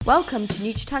Welcome to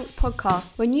NutriTank's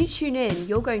podcast. When you tune in,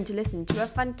 you're going to listen to a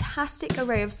fantastic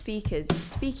array of speakers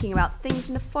speaking about things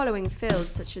in the following fields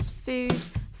such as food,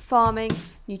 farming,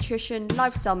 nutrition,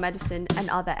 lifestyle medicine, and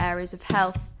other areas of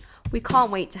health. We can't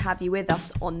wait to have you with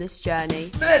us on this journey.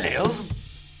 Millennials,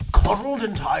 coddled,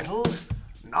 entitled,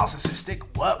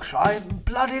 narcissistic, work-shy, and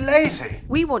bloody lazy.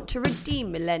 We want to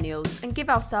redeem millennials and give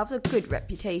ourselves a good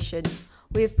reputation.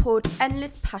 We have poured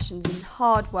endless passions and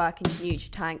hard work into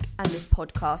NutriTank and this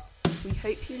podcast. We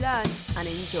hope you learn and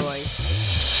enjoy.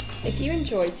 If you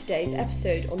enjoyed today's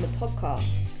episode on the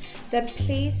podcast, then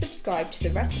please subscribe to the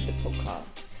rest of the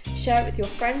podcast. Share it with your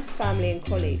friends, family and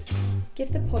colleagues.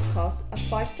 Give the podcast a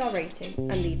 5-star rating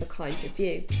and leave a kind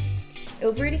review. It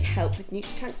will really help with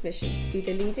NutriTank's mission to be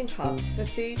the leading hub for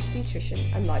food, nutrition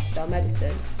and lifestyle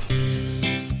medicine.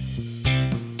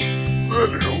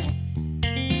 Millennials.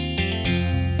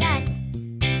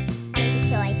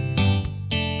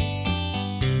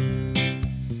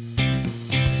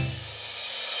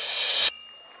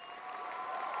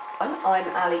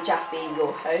 I'm Ali Jaffe,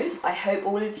 your host. I hope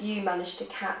all of you managed to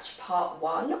catch part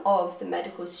 1 of the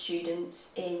medical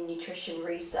students in nutrition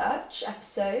research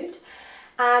episode.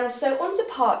 And so on to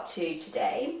part 2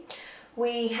 today.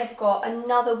 We have got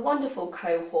another wonderful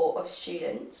cohort of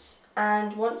students,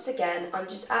 and once again I'm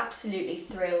just absolutely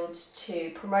thrilled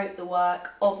to promote the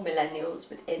work of millennials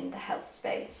within the health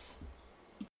space.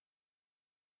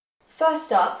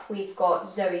 First up, we've got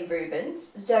Zoe Rubens.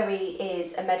 Zoe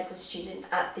is a medical student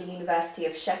at the University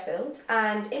of Sheffield,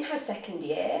 and in her second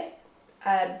year,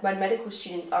 when medical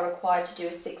students are required to do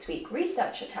a 6-week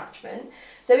research attachment,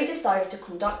 Zoe decided to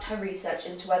conduct her research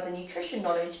into whether nutrition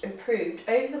knowledge improved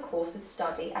over the course of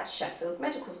study at Sheffield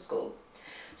Medical School.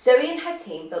 Zoe and her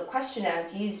team built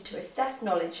questionnaires used to assess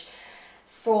knowledge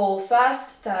for first,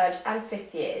 third and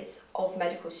fifth years of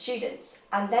medical students,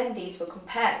 and then these were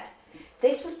compared.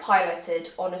 This was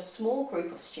piloted on a small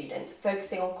group of students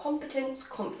focusing on competence,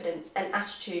 confidence and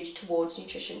attitude towards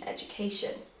nutrition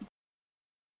education.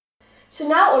 So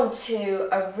now on to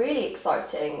a really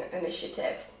exciting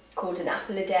initiative called An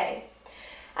Apple a Day.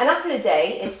 An Apple a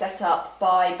Day is set up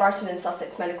by Brighton and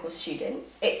Sussex medical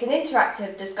students. It's an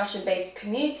interactive discussion-based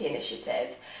community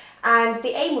initiative, and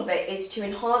the aim of it is to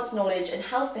enhance knowledge and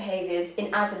health behaviours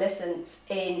in adolescents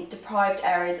in deprived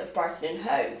areas of Brighton and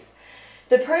Hove.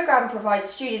 The programme provides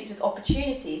students with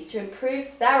opportunities to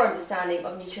improve their understanding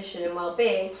of nutrition and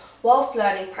well-being whilst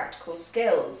learning practical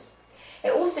skills.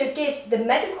 It also gives the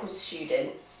medical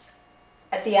students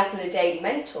at the Apple a Day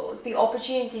mentors the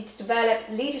opportunity to develop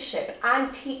leadership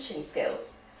and teaching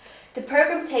skills. The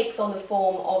programme takes on the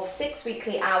form of 6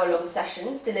 weekly hour-long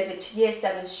sessions delivered to Year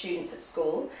 7 students at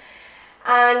school,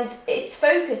 and its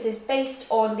focus is based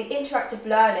on the interactive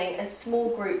learning and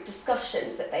small group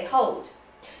discussions that they hold.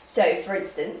 So, for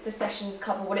instance, the sessions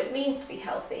cover what it means to be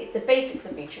healthy, the basics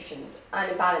of nutrition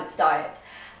and a balanced diet,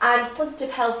 and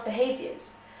positive health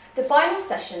behaviours. The final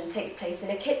session takes place in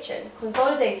a kitchen,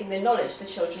 consolidating the knowledge the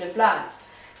children have learned.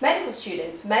 Medical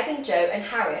students Megan, Jo and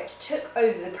Harriet took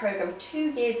over the programme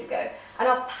 2 years ago and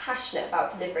are passionate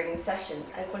about delivering the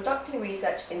sessions and conducting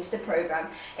research into the programme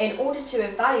in order to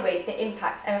evaluate the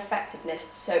impact and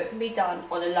effectiveness so it can be done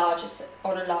on a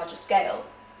larger scale.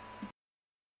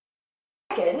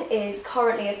 Megan is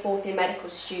currently a 4th year medical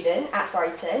student at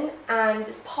Brighton, and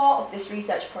as part of this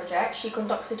research project she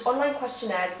conducted online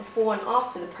questionnaires before and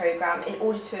after the programme in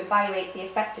order to evaluate the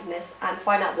effectiveness and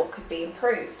find out what could be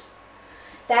improved.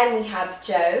 Then we have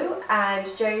Jo, and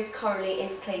Jo's currently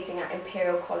intercalating at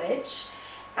Imperial College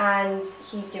and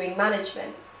he's doing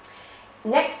management.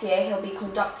 Next year he'll be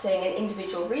conducting an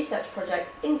individual research project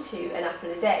into An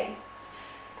Apple a Day.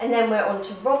 And then we're on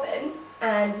to Robin.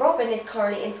 And Robin is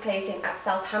currently intercalating at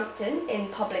Southampton in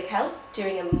public health,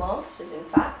 doing a master's in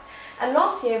fact. And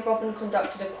last year Robin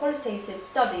conducted a qualitative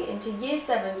study into Year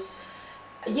 7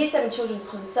 children's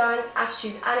concerns,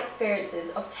 attitudes and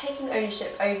experiences of taking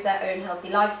ownership over their own healthy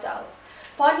lifestyles.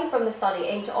 Finding from the study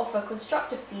aim to offer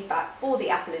constructive feedback for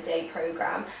the Apple a Day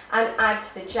programme and add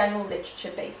to the general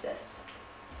literature basis.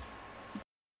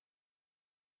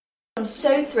 I'm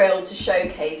so thrilled to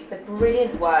showcase the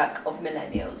brilliant work of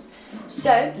millennials.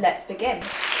 So let's begin.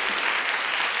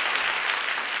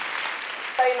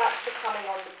 Very much for coming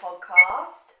on the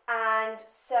podcast, and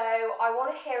so I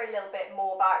want to hear a little bit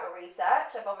more about your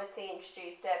research. I've obviously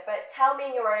introduced it, but tell me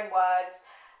in your own words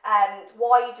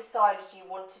why you decided you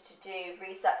wanted to do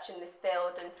research in this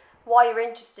field and why you're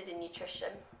interested in nutrition.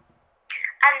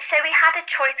 So we had a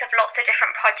choice of lots of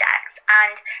different projects,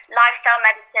 and lifestyle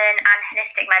medicine and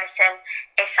holistic medicine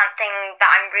is something that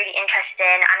I'm really interested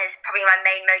in and is probably my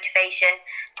main motivation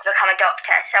to become a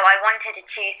doctor. So I wanted to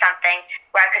choose something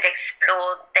where I could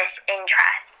explore this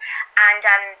interest. And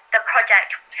the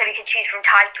project, so we could choose from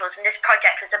titles, and this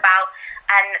project was about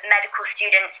medical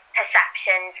students'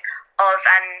 perceptions of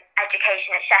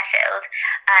education at Sheffield,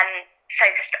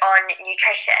 focused on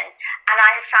nutrition. And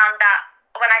I had found that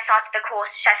when I started the course,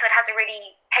 Sheffield has a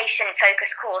really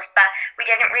patient-focused course, but we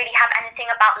didn't really have anything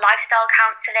about lifestyle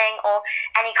counselling or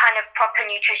any kind of proper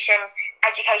nutrition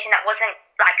education that wasn't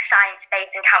like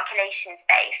science-based and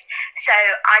calculations-based. So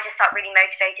I just felt really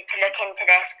motivated to look into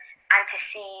this and to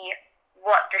see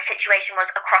what the situation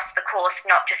was across the course,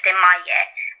 not just in my year,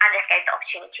 and this gave the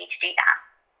opportunity to do that.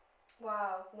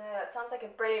 Wow, no, that sounds like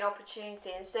a brilliant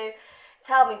opportunity. And so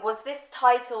tell me, was this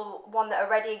title one that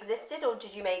already existed, or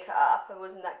did you make it up? I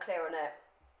wasn't that clear on it.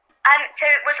 So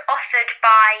it was offered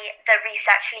by the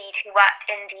research lead who worked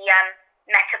in the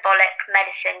metabolic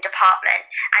medicine department,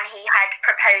 and he had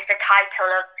proposed the title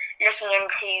of looking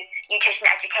into nutrition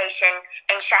education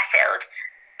in Sheffield.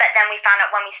 But then we found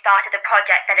out when we started the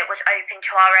project that it was open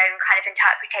to our own kind of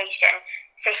interpretation.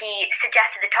 So he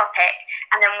suggested the topic,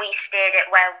 and then we steered it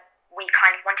where we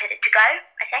kind of wanted it to go,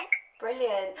 I think.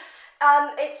 Brilliant.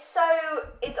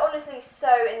 It's honestly so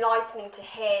enlightening to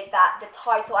hear that the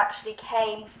title actually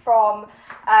came from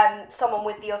someone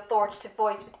with the authoritative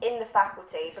voice within the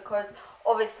faculty, because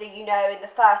obviously, you know, in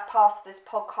the first part of this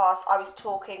podcast, I was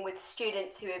talking with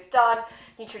students who have done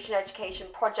nutrition education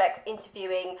projects,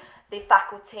 interviewing the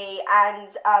faculty,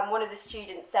 and one of the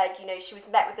students said, you know, she was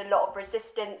met with a lot of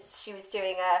resistance. She was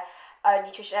doing a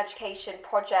nutrition education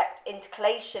project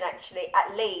intercalation actually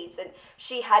at Leeds, and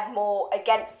she had more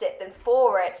against it than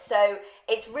for it. So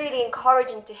it's really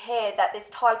encouraging to hear that this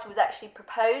title was actually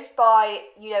proposed by,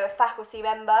 you know, a faculty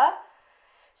member.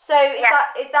 So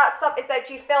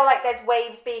do you feel like there's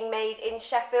waves being made in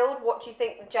Sheffield? What do you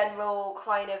think the general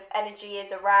kind of energy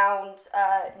is around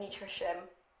nutrition?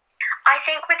 I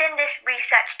think within this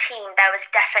research team there was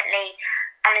definitely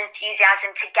an enthusiasm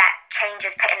to get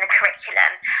changes put in the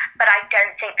curriculum, but I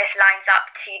don't think this lines up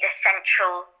to the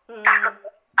central faculty.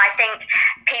 I think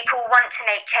people want to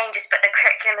make changes, but the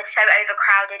curriculum is so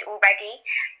overcrowded already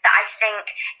that I think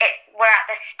we're at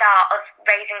the start of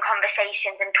raising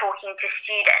conversations and talking to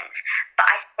students. But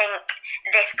I think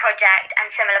this project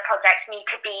and similar projects need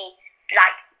to be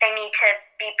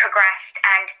progressed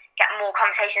and get more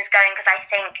conversations going, because I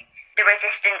think the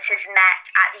resistance is met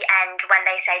at the end when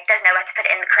they say there's nowhere to put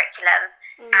it in the curriculum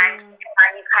and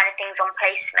these kind of things on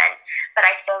placement. But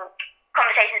I think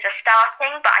conversations are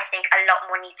starting, but I think a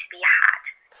lot more need to be had.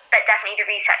 But definitely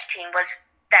the research team was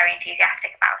very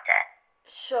enthusiastic about it.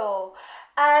 Sure.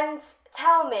 And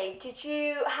tell me, did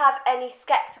you have any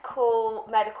sceptical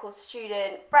medical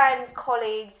student friends,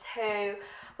 colleagues who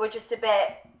were just a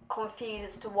bit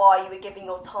confused as to why you were giving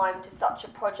your time to such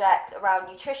a project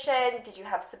around nutrition? Did you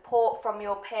have support from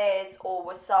your peers, or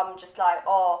were some just like,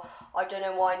 oh, I don't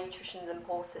know why nutrition is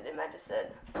important in medicine?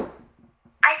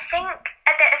 I think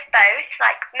a bit of both.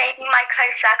 Like, maybe my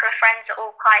close circle of friends are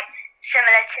all quite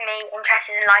similar to me,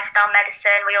 interested in lifestyle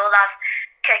medicine. We all love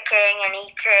cooking and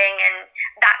eating and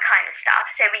that kind of stuff.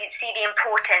 So we see the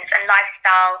importance, and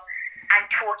lifestyle and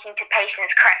talking to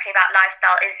patients correctly about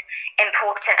lifestyle is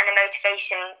important and a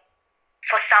motivation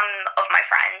for some of my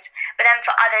friends. But then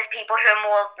for others, people who are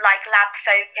more like lab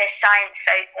focused, science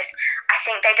focused, I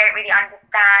think they don't really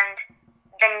understand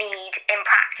the need in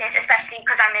practice, especially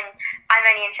because I'm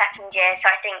only in second year,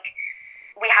 so I think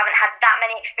we haven't had that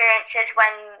many experiences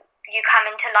when you come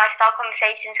into lifestyle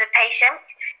conversations with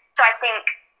patients. So I think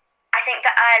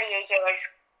the earlier years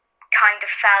kind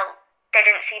of felt they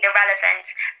didn't see the relevance,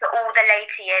 but all the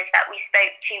later years that we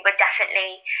spoke to were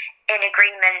definitely in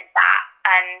agreement that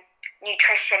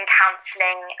nutrition,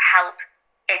 counselling, help,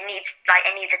 it needs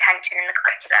attention in the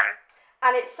curriculum.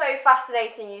 And it's so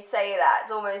fascinating you say that.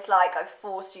 It's almost like I've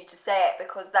forced you to say it,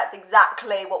 because that's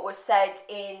exactly what was said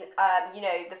in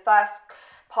the first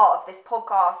part of this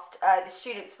podcast. The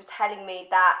students were telling me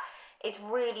that it's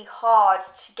really hard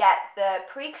to get the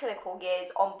preclinical years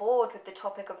on board with the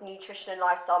topic of nutrition and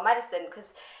lifestyle medicine,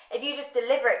 because if you just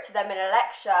deliver it to them in a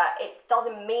lecture, it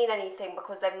doesn't mean anything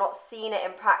because they've not seen it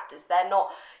in practice. They're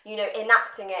not,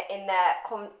 enacting it in their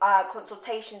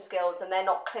consultation skills, and they're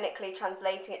not clinically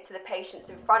translating it to the patients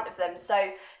in front of them. So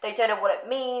they don't know what it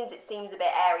means. It seems a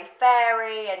bit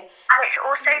airy-fairy. And it's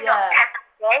also not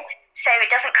tested, so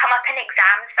it doesn't come up in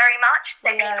exams very much.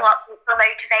 So people are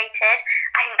motivated.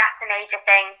 I think that's a major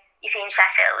thing you see in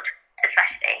Sheffield,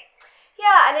 especially.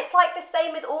 Yeah, and it's like the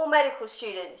same with all medical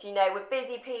students, you know, we're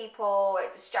busy people,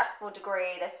 it's a stressful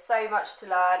degree, there's so much to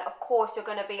learn. Of course, you're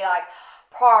going to be like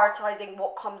prioritizing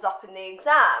what comes up in the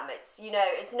exam. It's, you know,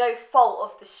 it's no fault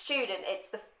of the student, it's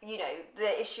the, you know,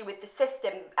 the issue with the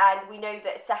system, and we know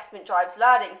that assessment drives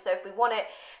learning. So if we want it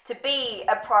to be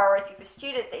a priority for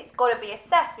students, it's got to be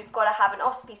assessed. We've got to have an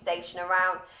OSCE station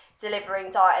around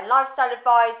delivering diet and lifestyle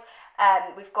advice.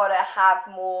 We've got to have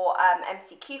more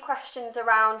MCQ questions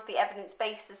around the evidence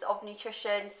basis of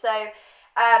nutrition. So,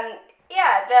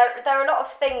 yeah, there are a lot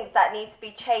of things that need to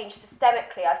be changed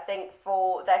systemically, I think,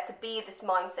 for there to be this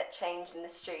mindset change in the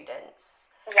students.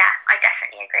 Yeah, I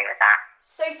definitely agree with that.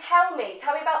 So tell me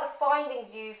about the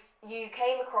findings you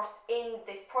came across in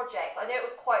this project. I know it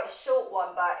was quite a short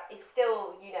one, but it's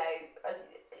still, you know,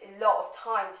 a lot of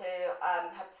time to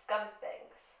have discovered things.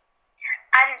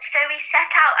 So we set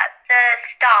out at the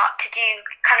start to do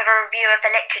kind of a review of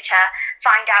the literature,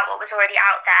 find out what was already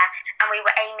out there, and we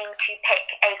were aiming to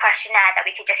pick a questionnaire that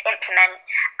we could just implement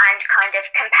and kind of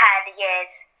compare the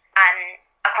years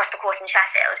across the course in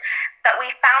Sheffield. But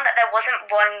we found that there wasn't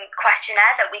one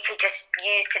questionnaire that we could just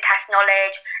use to test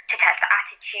knowledge, to test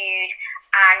attitude,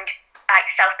 and like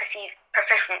self-perceived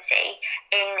proficiency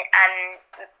in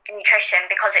nutrition,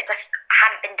 because it just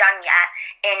hadn't been done yet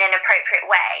in an appropriate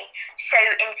way. So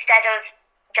instead of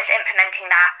just implementing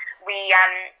that, we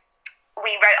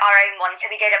wrote our own one.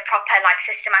 So we did a proper like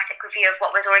systematic review of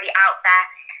what was already out there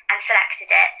and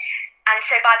selected it. And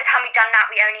so by the time we'd done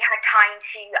that, we only had time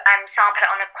to sample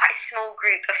it on a quite small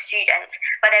group of students,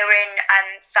 where they were in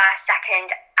first,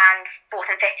 second, and fourth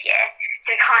and fifth year.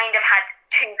 So we kind of had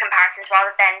two comparisons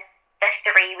rather than the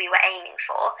three we were aiming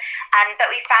for.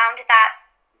 But we found that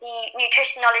the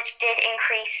nutrition knowledge did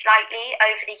increase slightly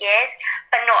over the years,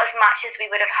 but not as much as we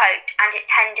would have hoped. And it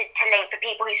tended to link the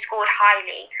people who scored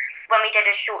highly. When we did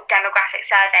a short demographic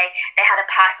survey, they had a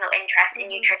personal interest in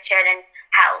nutrition and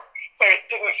health. So it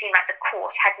didn't seem like the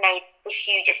course had made the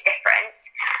hugest difference.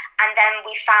 And then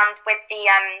we found with the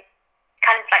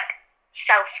kind of like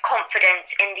self-confidence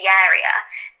in the area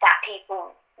that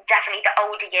people, definitely the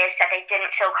older years, said they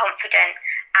didn't feel confident,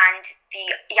 and the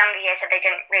younger years said they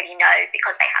didn't really know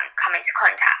because they hadn't come into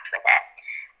contact with it.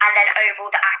 And then overall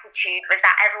the attitude was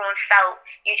that everyone felt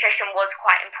nutrition was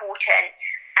quite important,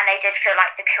 and they did feel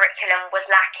like the curriculum was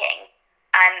lacking.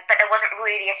 But there wasn't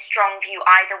really a strong view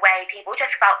either way. People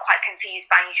just felt quite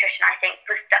confused by nutrition, I think,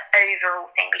 was the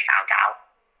overall thing we found out.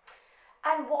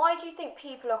 And why do you think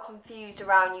people are confused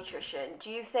around nutrition? Do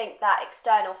you think that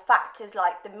external factors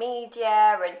like the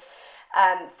media and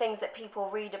things that people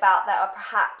read about that are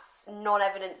perhaps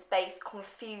non-evidence-based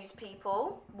confuse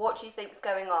people? What do you think is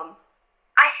going on?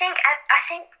 I think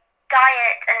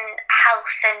diet and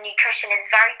health and nutrition is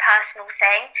a very personal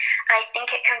thing, and I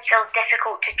think it can feel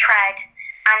difficult to tread,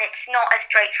 and it's not as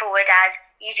straightforward as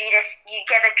you do this, you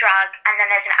give a drug and then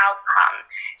there's an outcome.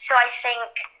 So I think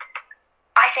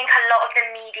a lot of the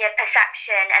media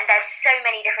perception, and there's so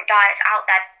many different diets out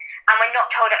there, and we're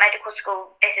not told at medical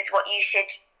school this is what you should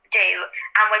do,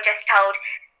 and we're just told,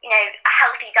 you know, a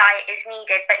healthy diet is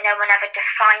needed, but no one ever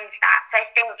defines that. So I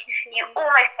think you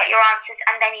almost get your answers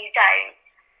and then you don't.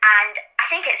 And I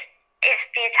think it's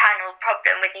the eternal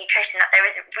problem with nutrition that there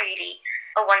isn't really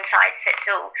a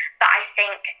one-size-fits-all. But I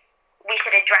think we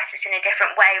should address this in a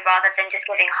different way rather than just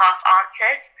giving half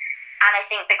answers. And I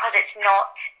think because it's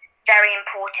not very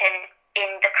important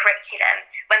in the curriculum,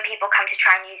 when people come to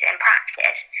try and use it in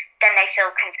practice, then they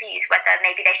feel confused whether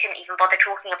maybe they shouldn't even bother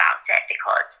talking about it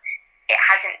because it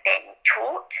hasn't been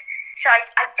taught. So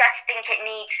I just think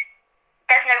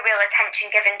there's no real attention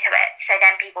given to it, so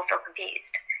then people feel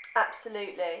confused.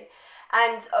 Absolutely.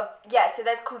 And so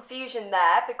there's confusion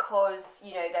there because,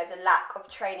 you know, there's a lack of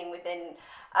training within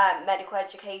medical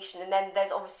education, and then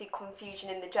there's obviously confusion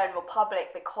in the general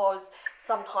public because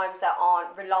sometimes there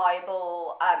aren't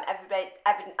reliable and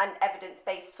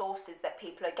evidence-based sources that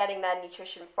people are getting their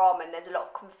nutrition from, and there's a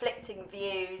lot of conflicting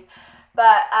views.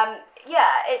 But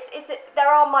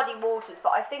there are muddy waters,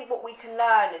 but I think what we can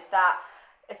learn is that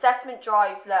assessment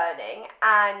drives learning,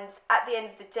 and at the end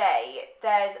of the day,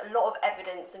 there's a lot of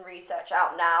evidence and research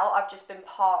out now. I've just been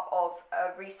part of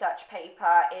a research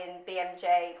paper in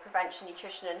BMJ Prevention,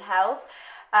 Nutrition and Health,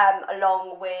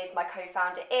 along with my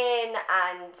co-founder In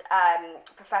and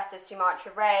Professor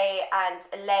Sumantra Ray and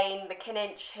Elaine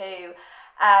McKinninch, who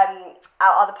our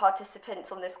other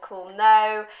participants on this call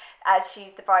know, as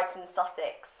she's the Brighton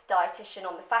Sussex dietitian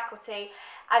on the faculty.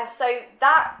 And so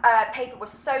that paper was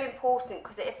so important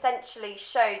because it essentially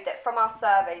showed that from our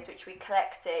surveys, which we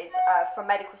collected from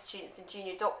medical students and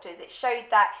junior doctors, it showed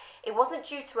that it wasn't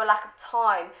due to a lack of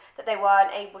time that they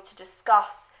weren't able to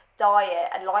discuss diet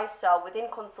and lifestyle within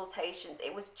consultations,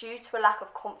 it was due to a lack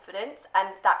of confidence and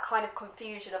that kind of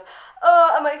confusion of,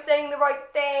 oh, am I saying the right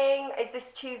thing? Is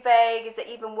this too vague? Is it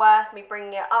even worth me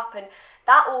bringing it up? And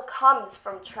that all comes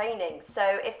from training. So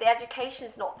if the education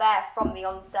is not there from the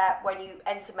onset when you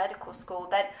enter medical school,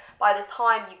 then by the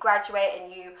time you graduate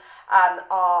and you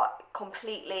are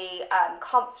completely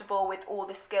comfortable with all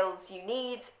the skills you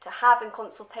need to have in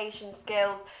consultation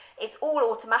skills, it's all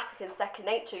automatic and second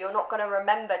nature. You're not going to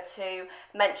remember to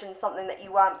mention something that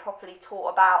you weren't properly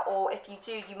taught about, or if you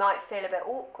do, you might feel a bit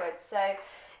awkward. So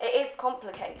it is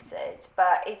complicated,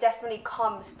 but it definitely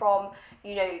comes from,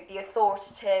 you know, the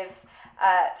authoritative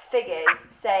figures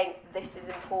saying this is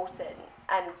important,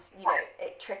 and, you know,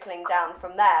 it trickling down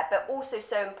from there. But also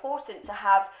so important to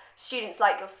have students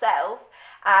like yourself,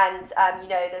 and you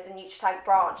know, there's a NutriTank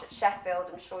branch at Sheffield,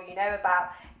 I'm sure you know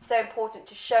about. It's so important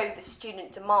to show the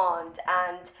student demand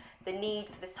and the need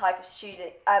for the type of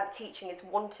student teaching is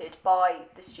wanted by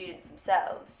the students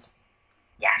themselves.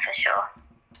 Yeah, for sure.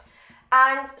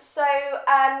 And so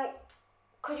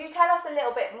could you tell us a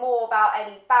little bit more about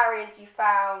any barriers you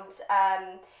found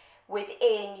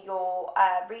within your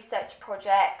research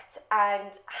project,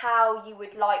 and how you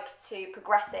would like to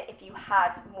progress it if you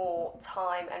had more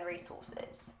time and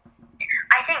resources?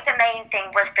 I think the main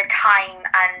thing was the time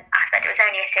aspect. It was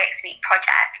only a 6-week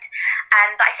project.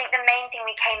 But I think the main thing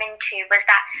we came into was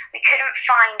that we couldn't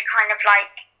find kind of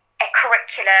like a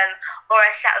curriculum or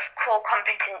a set of core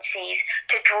competencies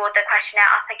to draw the questionnaire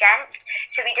up against.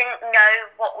 So we didn't know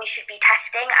what we should be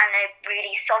testing and a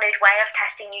really solid way of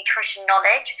testing nutrition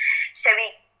knowledge. So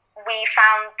we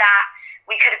found that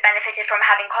we could have benefited from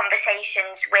having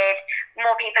conversations with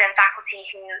more people in faculty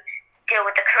who deal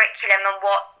with the curriculum and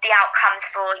what the outcomes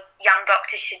for young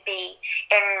doctors should be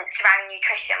in surrounding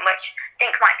nutrition, which I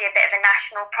think might be a bit of a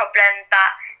national problem,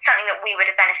 but something that we would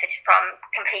have benefited from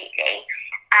completely.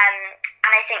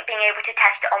 And I think being able to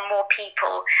test it on more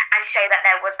people and show that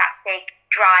there was that big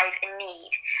drive and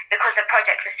need, because the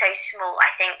project was so small,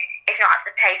 I think it's not at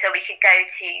the place where we could go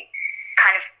to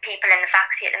kind of people in the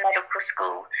faculty at the medical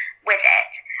school with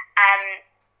it.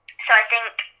 So I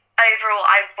think overall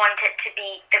I want it to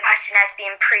be, the questionnaire to be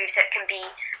improved so it can be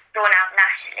drawn out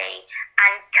nationally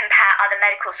and compare other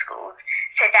medical schools,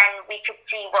 so then we could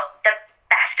see what the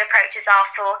best approaches are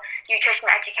for nutrition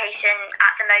education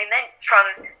at the moment from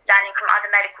learning from other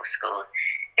medical schools.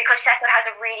 Because Sheffield has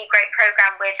a really great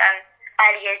programme with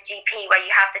early years GP, where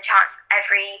you have the chance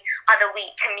every other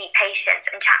week to meet patients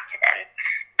and chat to them,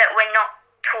 but we're not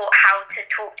taught how to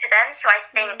talk to them. So I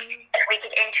think if we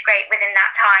could integrate within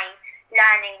that time,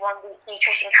 learning 1 week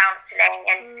nutrition counselling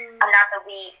and another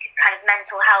week kind of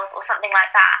mental health or something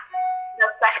like that,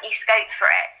 there's definitely scope for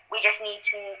it. We just need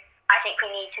to, I think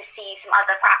we need to see some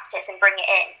other practice and bring it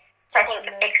in. So I think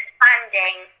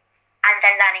expanding and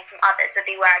then learning from others would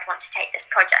be where I'd want to take this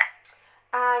project.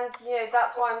 And, you know,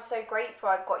 that's why I'm so grateful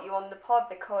I've got you on the pod,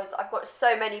 because I've got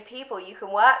so many people you can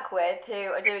work with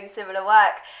who are doing similar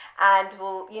work, and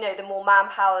will, you know, the more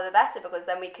manpower the better, because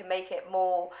then we can make it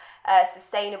more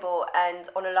sustainable and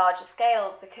on a larger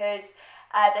scale, because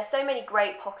there's so many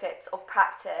great pockets of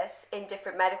practice in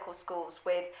different medical schools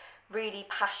with really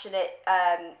passionate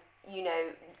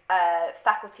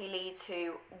faculty leads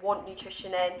who want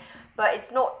nutrition in, but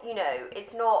it's not, you know,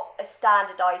 it's not a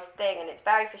standardized thing, and it's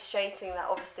very frustrating that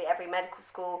obviously every medical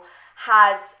school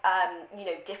has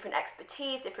different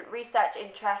expertise, different research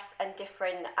interests, and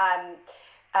different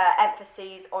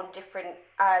emphases on different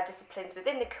disciplines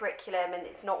within the curriculum, and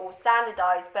it's not all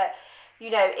standardized. But you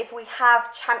know, if we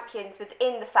have champions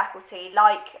within the faculty,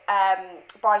 like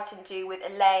Brighton do with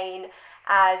Elaine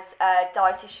as a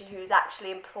dietitian who is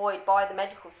actually employed by the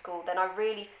medical school, then I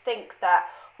really think that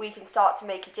we can start to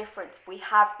make a difference if we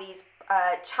have these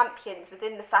champions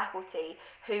within the faculty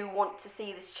who want to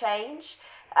see this change,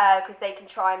 because they can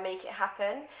try and make it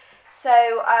happen. So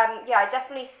I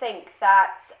definitely think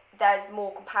that there's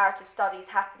more comparative studies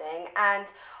happening, and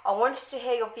I wanted to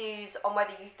hear your views on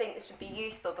whether you think this would be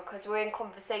useful, because we're in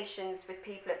conversations with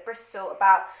people at Bristol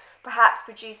about perhaps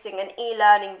producing an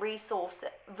e-learning resource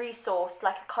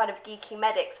like a kind of Geeky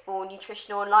Medics for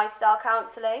nutritional and lifestyle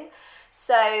counselling.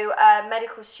 So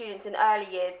medical students in early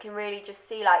years can really just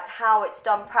see like how it's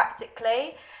done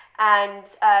practically, and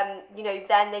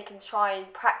then they can try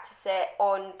and practice it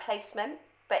on placement.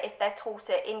 But if they're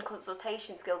taught it in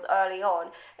consultation skills early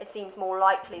on, it seems more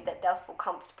likely that they'll feel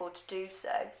comfortable to do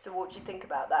so. So what do you think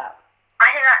about that?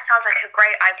 I think that sounds like a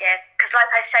great idea, because like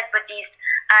I said, with these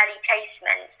early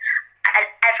placements,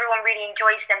 everyone really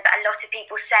enjoys them, but a lot of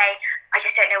people say, I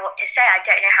just don't know what to say, I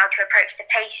don't know how to approach the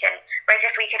patient. Whereas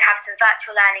if we could have some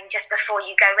virtual learning just before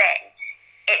you go in,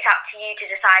 it's up to you to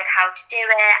decide how to do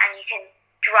it, and you can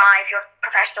drive your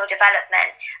professional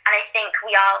development. And I think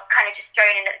we are kind of just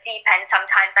thrown in at the deep end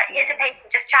sometimes, like, here's a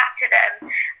patient, just chat to them.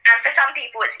 And for some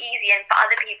people it's easy, and for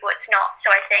other people it's not.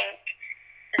 So I think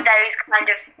those kind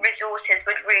of resources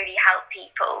would really help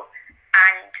people.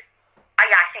 And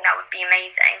yeah, I think that would be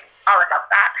amazing. I would love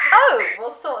that. Oh,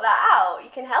 we'll sort that out.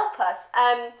 You can help us.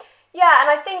 Yeah, and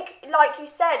I think, like you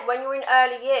said, when you're in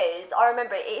early years, I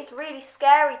remember it is really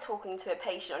scary talking to a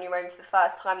patient on your own for the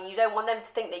first time, and you don't want them to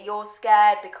think that you're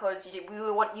scared because you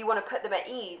want to put them at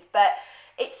ease. But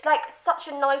it's like such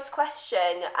a nice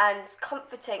question and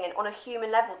comforting, and on a human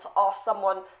level, to ask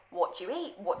someone, what do you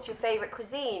eat? What's your favourite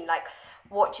cuisine? Like,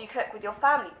 what do you cook with your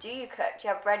family? Do you cook? Do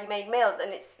you have ready-made meals?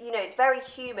 And it's, it's very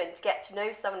human to get to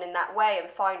know someone in that way and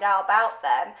find out about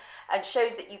them, and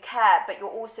shows that you care, but you're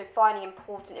also finding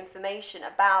important information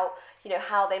about,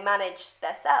 how they manage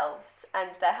themselves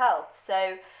and their health.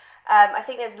 So I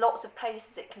think there's lots of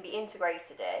places it can be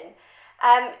integrated in.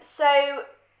 So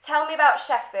tell me about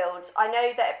Sheffield. I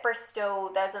know that at Bristol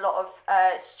there's a lot of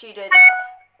student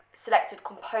selected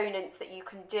components that you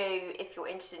can do if you're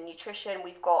interested in nutrition.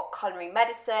 We've got culinary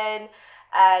medicine,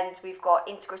 and we've got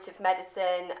integrative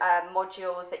medicine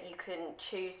modules that you can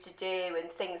choose to do and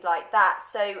things like that.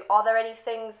 So are there any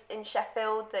things in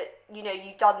Sheffield that,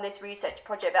 you've done this research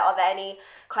project, but are there any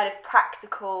kind of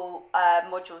practical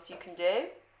modules you can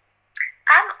do?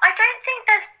 I don't think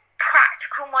there's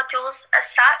practical modules as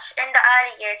such. In the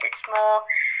early years, it's more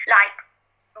like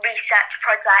research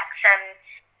projects and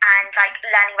like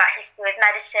learning about history of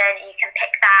medicine, and you can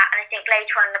pick that. And I think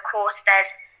later on in the course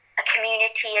there's a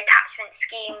community attachment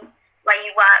scheme where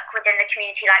you work within the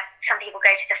community, like some people go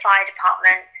to the fire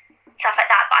department, stuff like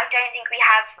that. But I don't think we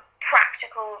have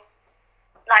practical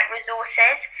like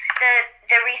resources.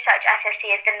 The research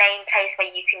SSC is the main place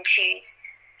where you can choose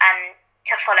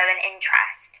to follow an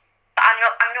interest. But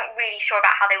I'm not really sure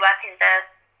about how they work in the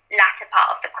latter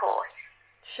part of the course.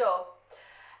 Sure.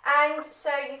 And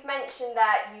so you've mentioned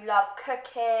that you love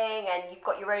cooking and you've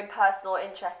got your own personal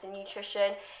interest in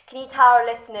nutrition. Can you tell our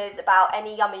listeners about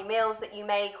any yummy meals that you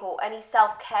make, or any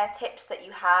self-care tips that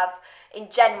you have in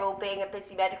general, being a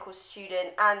busy medical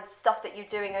student, and stuff that you're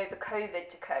doing over COVID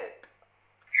to cope?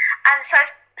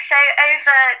 So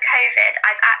over COVID,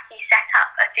 I've actually set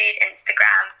up a food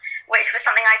Instagram, which was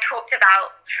something I talked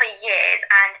about for years,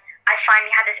 and I finally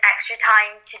had this extra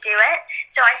time to do it.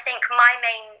 So I think my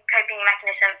main coping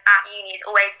mechanism at uni is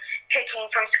always cooking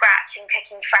from scratch and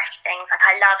cooking fresh things. Like,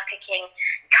 I love cooking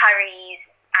curries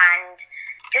and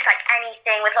just like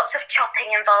anything with lots of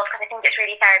chopping involved, because I think it's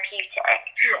really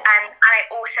therapeutic. Yeah. And I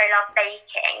also love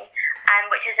baking,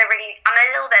 which is I'm a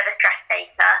little bit of a stress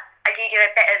baker. I do a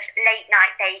bit of late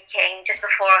night baking just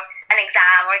before an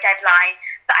exam or a deadline.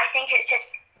 But I think it's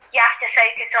just, you have to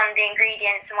focus on the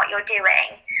ingredients and what you're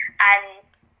doing. And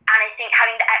I think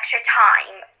having the extra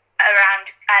time around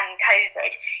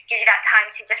COVID gives you that time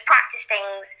to just practice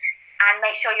things and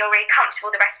make sure you're really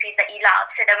comfortable with the recipes that you love,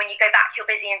 so that when you go back to your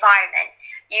busy environment,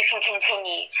 you can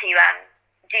continue to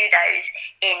do those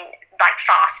in like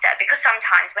faster. Because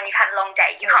sometimes when you've had a long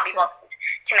day, you can't be bothered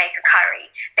to make a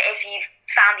curry. But if you've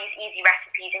found these easy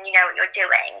recipes and you know what you're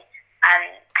doing,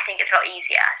 I think it's a lot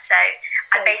easier. So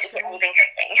I've basically only been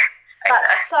cooking.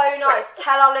 That's so nice.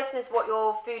 Tell our listeners what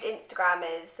your food Instagram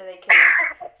is so they can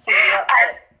see what you're up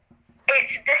to.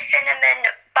 It's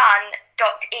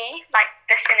thecinnamon.bun.e, like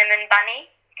the cinnamon bunny.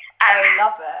 I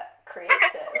love it.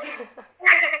 Creative.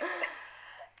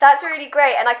 That's really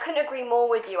great, and I couldn't agree more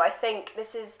with you. I think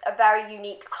this is a very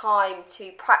unique time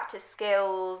to practice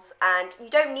skills, and you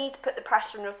don't need to put the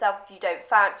pressure on yourself if you don't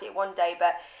fancy it one day,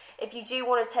 but if you do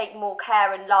want to take more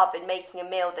care and love in making a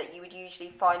meal that you would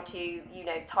usually find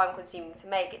time consuming to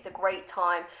make, it's a great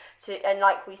time to, and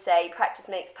like we say, practice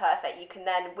makes perfect. You can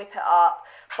then whip it up,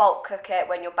 bulk cook it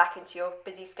when you're back into your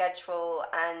busy schedule,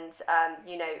 and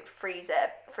freeze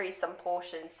some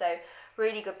portions. So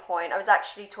really good point. I was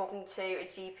actually talking to a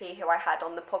GP who I had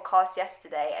on the podcast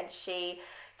yesterday, and she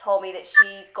told me that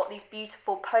she's got these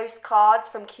beautiful postcards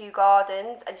from Kew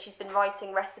Gardens, and she's been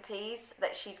writing recipes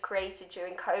that she's created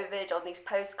during COVID on these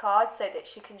postcards so that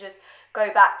she can just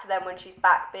go back to them when she's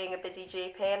back being a busy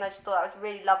GP. And I just thought that was a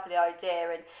really lovely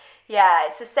idea. And yeah,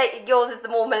 it's the same. Yours is the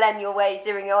more millennial way,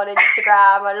 doing it on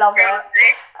Instagram. I love it.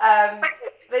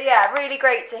 But yeah, really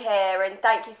great to hear, and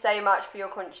thank you so much for your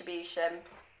contribution.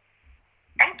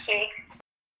 Thank you.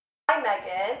 Hi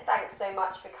Megan, thanks so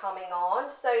much for coming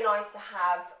on. So nice to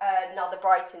have another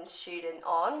Brighton student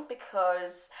on,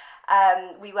 because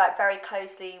we work very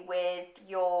closely with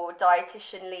your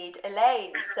dietitian lead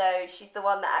Elaine. So she's the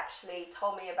one that actually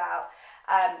told me about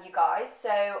you guys. So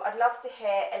I'd love to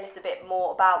hear a little bit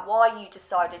more about why you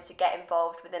decided to get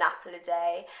involved with An Apple a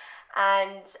Day.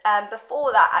 And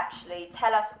before that, actually,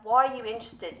 tell us, why are you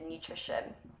interested in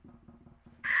nutrition?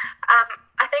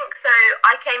 I think so.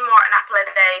 I came more at An Apple a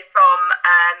Day from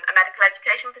a medical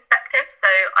education perspective. So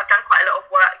I've done quite a lot of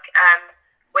work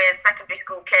with secondary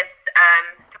school kids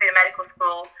through the medical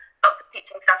school, lots of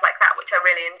teaching stuff like that, which I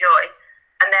really enjoy.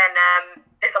 And then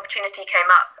this opportunity came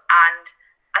up, and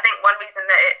I think one reason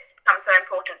that it's become so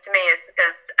important to me is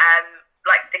because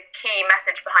like the key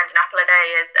message behind An Apple a Day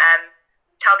is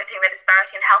targeting the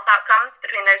disparity in health outcomes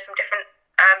between those from different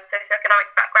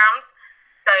socioeconomic backgrounds.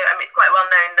 So it's quite well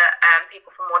known that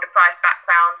people from more deprived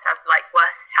backgrounds have like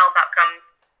worse health outcomes,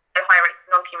 higher rates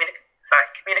of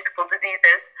communicable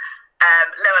diseases,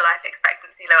 lower life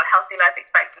expectancy, lower healthy life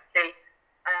expectancy.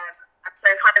 And so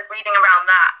kind of reading around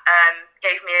that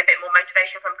gave me a bit more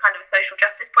motivation from kind of a social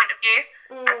justice point of view,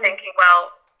 and thinking,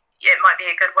 well, it might be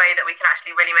a good way that we can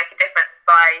actually really make a difference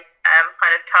by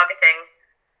kind of targeting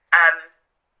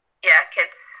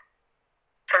kids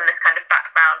from this kind of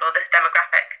background or this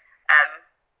demographic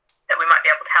that we might be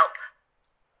able to help.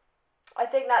 I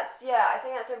think that's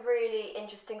a really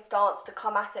interesting stance to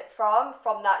come at it from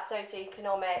that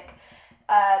socioeconomic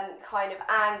kind of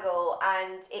angle,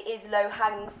 and it is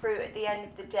low-hanging fruit at the end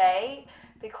of the day,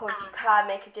 because you can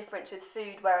make a difference with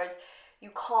food, whereas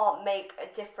you can't make a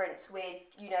difference with,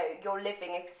 your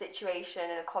living situation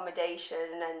and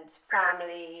accommodation and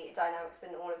family dynamics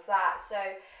and all of that. So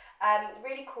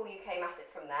really cool you came at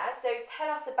it from there. So tell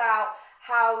us about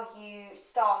how you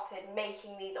started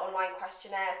making these online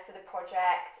questionnaires for the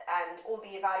project and all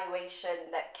the evaluation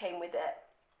that came with it.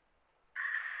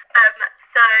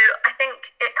 So I think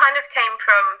it kind of came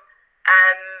from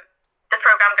the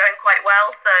programme going quite well.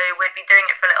 So we'd been doing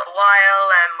it for a little while,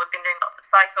 we've been doing lots of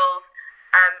cycles,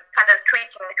 kind of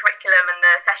tweaking the curriculum and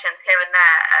the sessions here and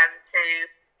there to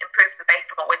improve them based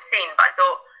on what we'd seen. But I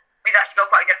thought, we've actually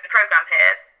got quite a good programme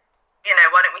here.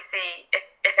 Why don't we see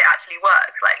if it actually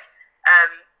works?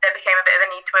 There became a bit of a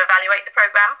need to evaluate the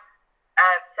programme.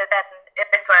 So then in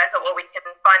this way I thought, well, we can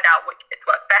find out which bits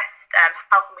work best,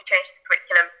 how can we change the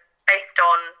curriculum based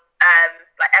on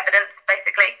evidence,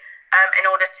 basically, in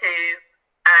order to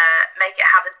make it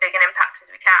have as big an impact as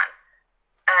we can.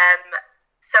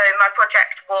 So my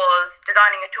project was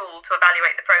designing a tool to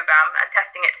evaluate the programme and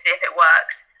testing it to see if it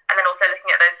worked, and then also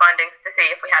looking at those findings to see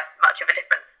if we had much of a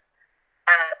difference.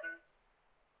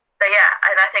 So yeah,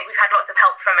 and I think we've had lots of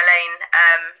help from Elaine,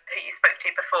 who you spoke to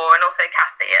before, and also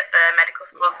Kathy at the medical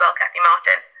school as well, Kathy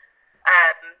Martin.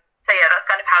 So yeah, that's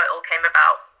kind of how it all came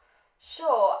about.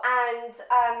 Sure, and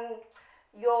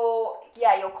your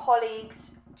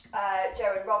colleagues,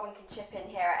 Joe and Robin, can chip in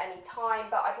here at any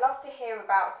time, but I'd love to hear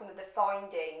about some of the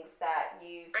findings that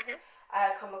you've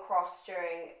come across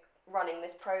during running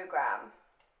this programme.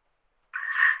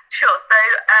 Sure, so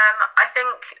I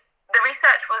think the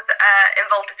research was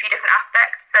involved a few different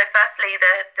aspects. So firstly,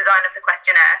 the design of the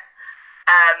questionnaire.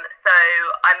 So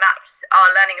I mapped our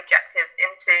learning objectives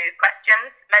into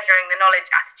questions, measuring the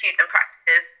knowledge, attitudes and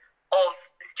practices of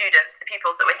the students, the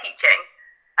pupils that we're teaching,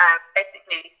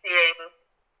 basically seeing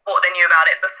what they knew about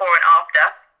it before and after.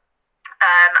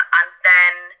 And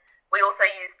then we also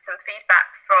used some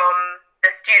feedback from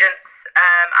the students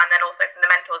and then also from the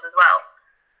mentors as well.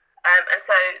 And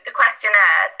so the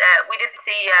questionnaire, we did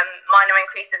see minor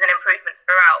increases and improvements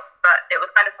throughout, but it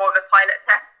was kind of more of a pilot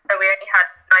test. So we only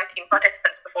had 19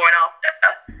 participants before and after.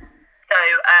 So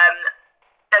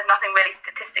there's nothing really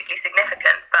statistically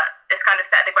significant, but this kind of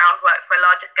set the groundwork for a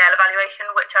larger scale evaluation,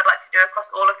 which I'd like to do across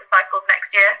all of the cycles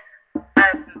next year.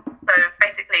 So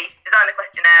basically, design the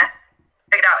questionnaire,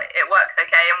 figured out it works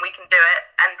okay and we can do it,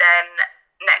 and then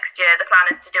next year the plan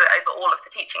is to do it over all of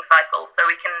the teaching cycles, so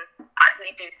we can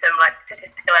actually do some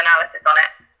statistical analysis on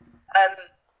it.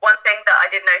 One thing that I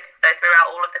did notice though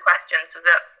throughout all of the questions was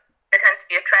that there tended to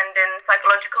be a trend in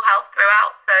psychological health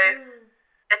throughout. So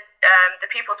the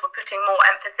pupils were putting more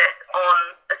emphasis on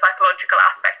the psychological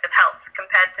aspects of health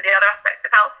compared to the other aspects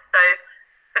of health. So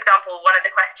for example, one of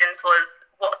the questions was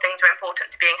what things are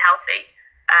important to being healthy,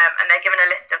 and they're given a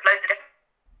list of loads of different,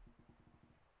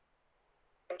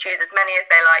 choose as many as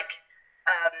they like.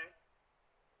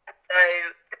 So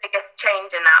the biggest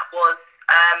change in that was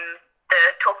the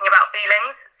talking about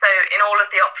feelings. So in all of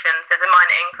the options, there's a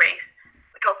minor increase.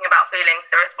 We're talking about feelings,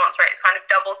 the response rate is kind of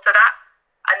doubled to that.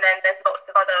 And then there's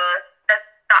there's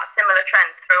that similar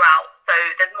trend throughout. So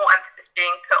there's more emphasis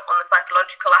being put on the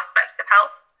psychological aspects of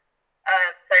health.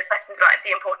 So questions about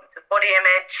the importance of body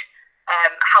image,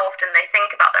 how often they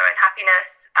think about their own happiness,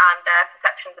 and their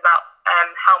perceptions about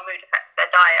how mood affects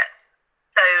their diet.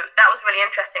 So that was really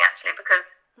interesting, actually, because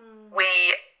we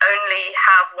only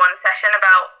have one session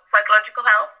about psychological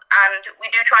health, and we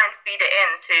do try and feed it in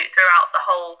throughout the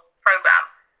whole program.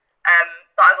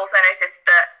 But I've also noticed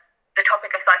that the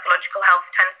topic of psychological health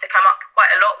tends to come up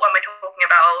quite a lot when we're talking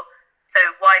about, so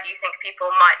why do you think people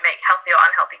might make healthy or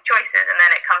unhealthy choices? And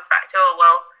then it comes back to,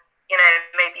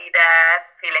 maybe they're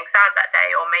feeling sad that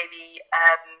day, or maybe,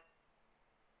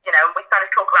 we kind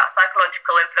of talk about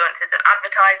psychological influences of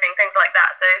advertising, things like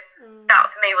that. So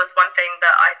that for me was one thing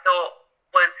that I thought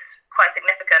was quite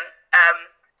significant.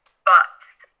 But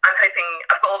I'm hoping,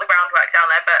 I've got all the groundwork down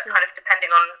there, but kind of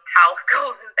depending on how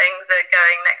schools and things are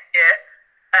going next year,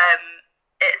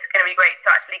 it's going to be great to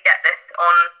actually get this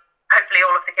on hopefully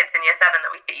all of the kids in year 7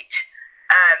 that we teach,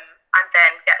 and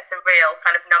then get some real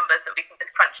kind of numbers that we can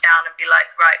just crunch down and be like,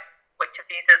 right, which of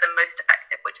these are the most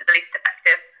effective, which are the least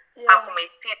effective, how can we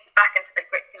feed this back into the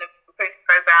curriculum, improve the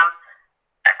program,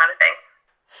 that kind of thing.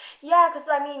 Yeah,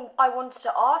 because I wanted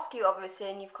to ask you,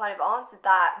 obviously, and you've kind of answered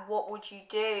that. What would you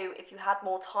do if you had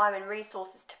more time and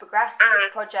resources to progress this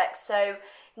project? So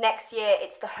next year,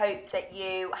 it's the hope that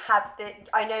you have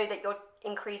I know that you're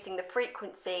increasing the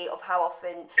frequency of how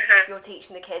often you're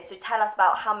teaching the kids. So tell us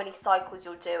about how many cycles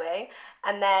you're doing,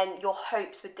 and then your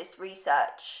hopes with this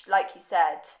research, like you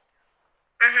said.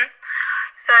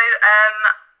 So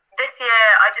this year,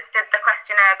 I just did the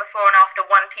questionnaire before and after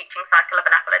one teaching cycle of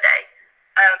an apple a day.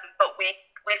 But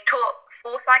we've taught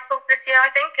 4 cycles this year, I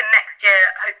think, and next year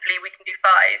hopefully we can do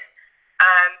 5.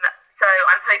 So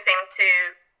I'm hoping to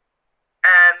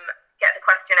get the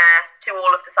questionnaire to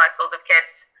all of the cycles of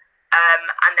kids,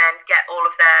 and then get all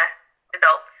of their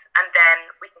results, and then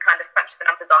we can kind of crunch the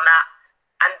numbers on that,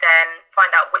 and then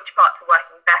find out which parts are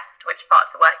working best, which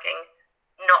parts are working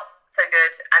not so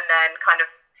good, and then kind of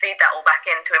feed that all back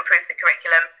in to improve the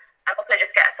curriculum, and also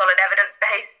just get a solid evidence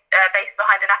base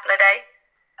behind an apple a day.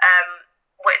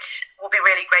 Which will be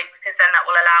really great, because then that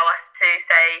will allow us to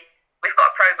say we've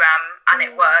got a program and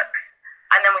it works,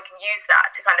 and then we can use that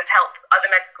to kind of help other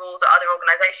med schools or other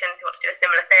organisations who want to do a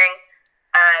similar thing.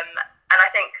 And I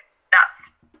think that's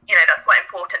quite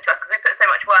important to us, because we put so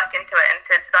much work into it,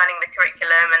 into designing the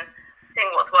curriculum and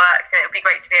seeing what's worked, and it would be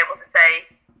great to be able to say,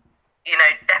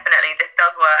 definitely this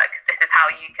does work, this is how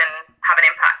you can have an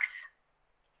impact.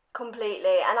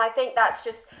 Completely. And I think that's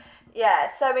just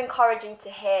so encouraging to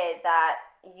hear that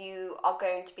you are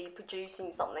going to be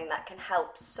producing something that can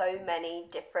help so many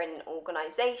different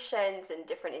organisations and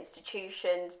different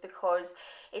institutions, because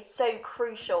it's so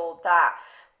crucial that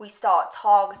we start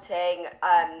targeting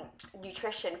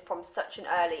nutrition from such an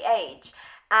early age.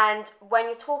 And when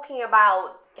you're talking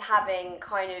about having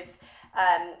kind of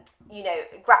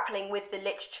grappling with the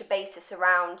literature basis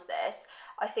around this,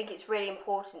 I think it's really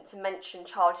important to mention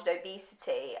childhood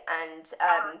obesity and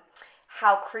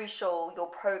how crucial your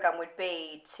program would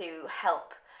be to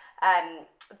help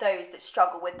those that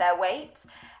struggle with their weight.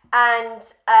 And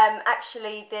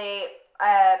actually the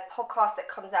podcast that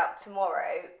comes out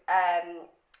tomorrow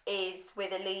is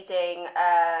with a leading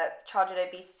childhood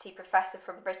obesity professor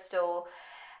from Bristol,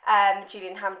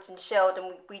 Julian Hampton-Shield,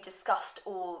 and we discussed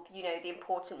all the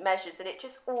important measures, and it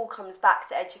just all comes back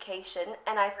to education.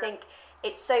 And I think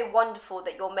it's so wonderful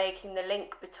that you're making the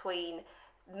link between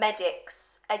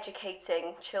medics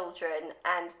educating children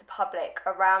and the public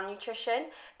around nutrition,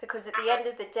 because at the end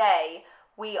of the day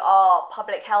we are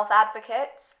public health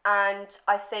advocates, and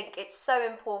I think it's so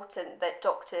important that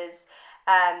doctors,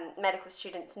 medical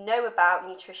students know about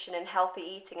nutrition and healthy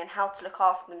eating and how to look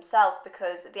after themselves,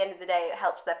 because at the end of the day it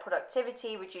helps their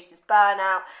productivity, reduces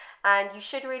burnout, and you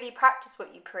should really practice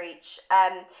what you preach.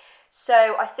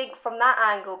 So I think from that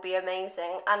angle be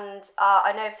amazing. And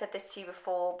I know I've said this to you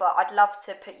before, but I'd love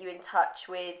to put you in touch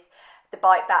with the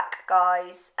Bite Back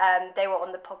guys. They were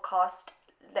on the podcast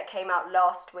that came out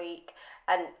last week,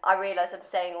 and I realise I'm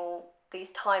saying all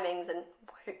these timings and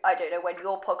I don't know when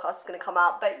your podcast is going to come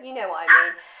out, but you know what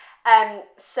I mean.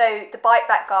 So the Bite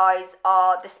Back guys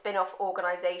are the spin-off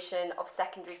organisation of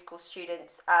secondary school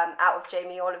students out of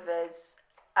Jamie Oliver's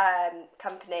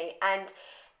company, and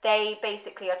they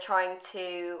basically are trying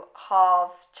to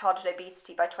halve childhood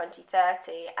obesity by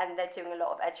 2030, and they're doing a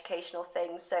lot of educational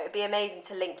things. So it'd be amazing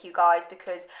to link you guys,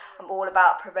 because I'm all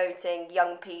about promoting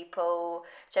young people,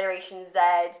 Generation Z,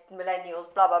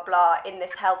 millennials, blah, blah, blah, in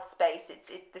this health space.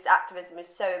 This activism is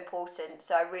so important,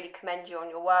 so I really commend you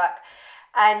on your work.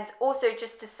 And also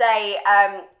just to say,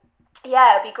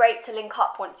 it'd be great to link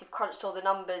up once you've crunched all the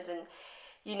numbers and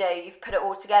you've put it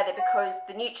all together, because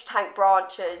the NutriTank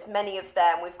branches, many of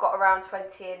them, we've got around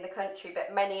 20 in the country,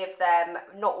 but many of them,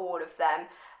 not all of them,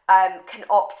 can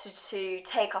opt to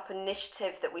take up an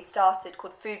initiative that we started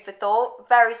called Food for Thought,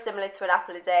 very similar to an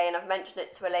apple a day, and I've mentioned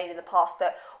it to Elaine in the past,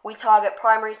 but we target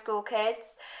primary school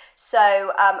kids.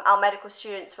 So our medical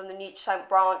students from the Nutriscience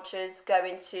branches go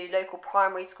into local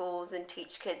primary schools and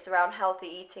teach kids around healthy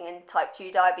eating and type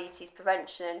 2 diabetes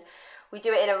prevention. We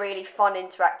do it in a really fun,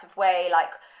 interactive way, like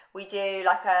we do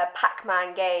like a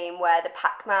Pac-Man game where the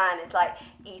Pac-Man is like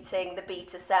eating the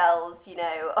beta cells, you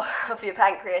know, of your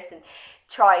pancreas, and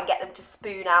try and get them to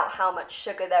spoon out how much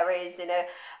sugar there is in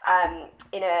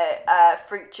a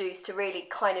fruit juice to really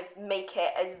kind of make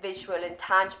it as visual and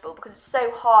tangible, because it's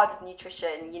so hard with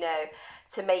nutrition, you know,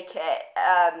 to make it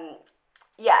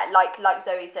like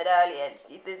Zoe said earlier,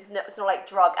 it's not like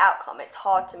drug outcome, it's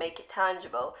hard to make it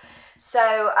tangible.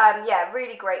 So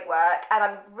really great work, and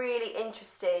I'm really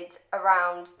interested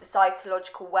around the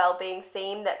psychological well-being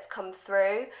theme that's come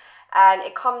through, and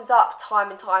it comes up time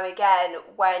and time again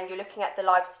when you're looking at the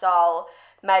lifestyle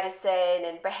medicine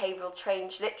and behavioural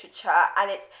change literature, and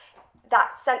it's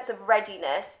that sense of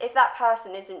readiness. If that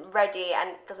person isn't ready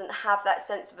and doesn't have that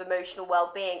sense of emotional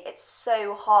well-being, it's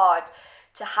so hard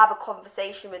to have a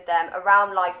conversation with them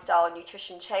around lifestyle and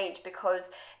nutrition change, because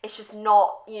it's just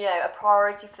not, you know, a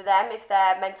priority for them if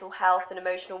their mental health and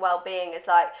emotional well-being is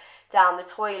like down the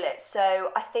toilet.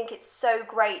 So I think it's so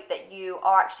great that you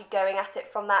are actually going at it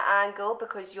from that angle,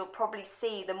 because you'll probably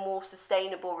see the more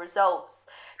sustainable results,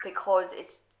 because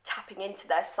it's tapping into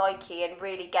their psyche and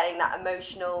really getting that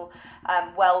emotional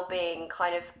well-being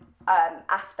kind of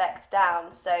aspect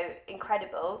down. So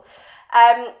incredible.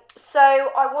 So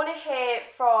I want to hear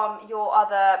from your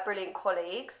other brilliant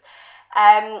colleagues,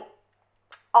 and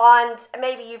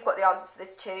maybe you've got the answers for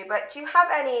this too, but do you have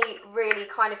any really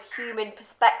kind of human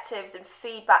perspectives and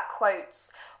feedback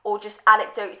quotes or just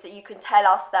anecdotes that you can tell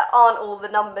us that aren't all the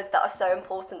numbers that are so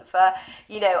important for,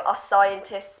 you know, us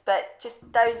scientists, but just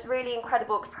those really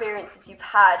incredible experiences you've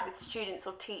had with students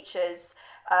or teachers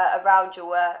around your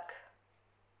work?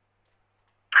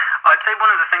 I'd say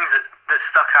one of the things that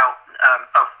stuck out,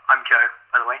 I'm Joe,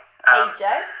 by the way. Hey,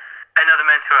 Joe. Another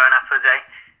mentor at an apple a day.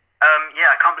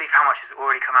 I can't believe how much has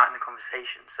already come out in the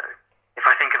conversation, so if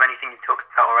I think of anything you've talked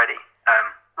about already,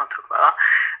 I'll talk about that.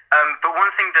 But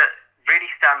one thing that really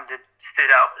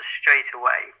stood out straight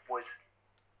away was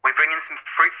we bring in some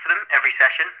fruit for them every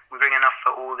session. We bring enough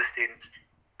for all the students,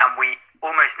 and we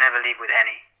almost never leave with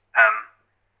any.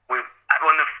 On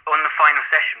the final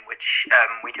session, which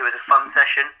we do as a fun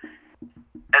session,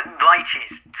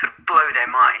 lychees sort of blow their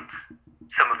minds.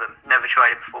 Some of them never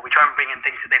tried it before. We try and bring in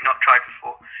things that they've not tried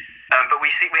before, but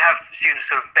we have students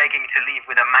sort of begging to leave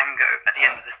with a mango at the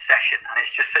end of the session, and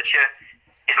it's just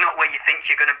it's not where you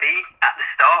think you're going to be at the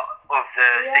start of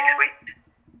the 6 weeks,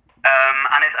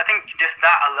 and I think just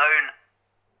that alone,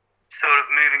 sort of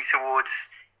moving towards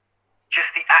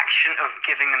just the action of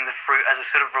giving them the fruit as a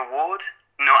sort of reward,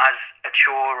 not as a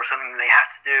chore or something they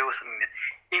have to do or something that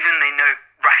even they know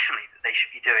rationally that they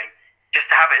should be doing. Just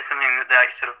to have it as something that they're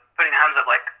sort of putting their hands up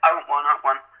like, I want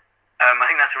one. I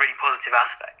think that's a really positive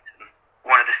aspect. And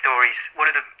one of the sort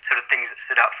of things that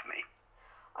stood out for me.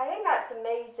 I think that's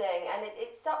amazing, and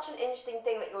it's such an interesting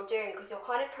thing that you're doing, because you're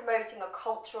kind of promoting a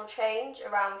cultural change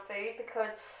around food,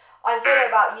 because I don't know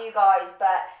about you guys,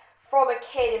 but from a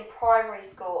kid in primary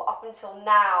school up until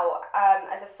now,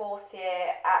 as a fourth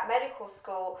year at medical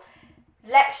school,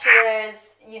 lecturers,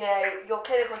 you know, your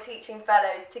clinical teaching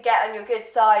fellows, to get on your good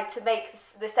side, to make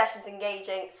the sessions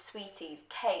engaging, sweeties,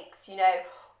 cakes, you know,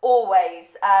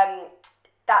 always.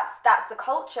 That's the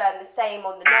culture, and the same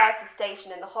on the nurses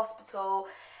station in the hospital.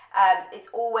 It's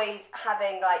always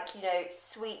having, like, you know,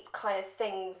 sweet kind of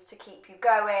things to keep you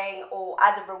going, or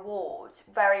as a reward.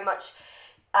 Very much,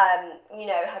 you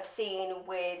know, have seen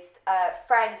with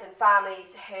friends and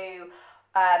families who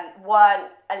weren't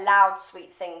allowed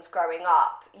sweet things growing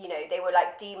up. You know, they were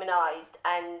like demonized,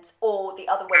 or the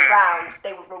other way around,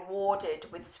 they were rewarded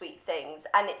with sweet things.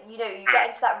 And you know, you get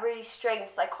into that really strange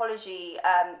psychology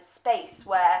space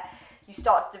where you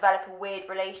start to develop a weird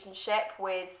relationship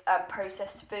with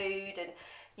processed food, and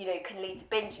you know, can lead to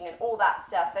binging and all that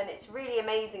stuff. And it's really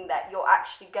amazing that you're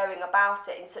actually going about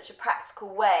it in such a practical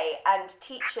way and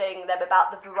teaching them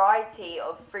about the variety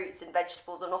of fruits and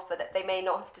vegetables on offer that they may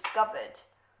not have discovered.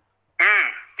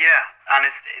 And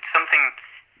it's something,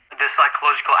 the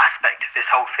psychological aspect of this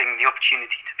whole thing, the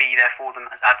opportunity to be there for them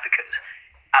as advocates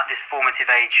at this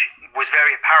formative age was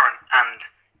very apparent. And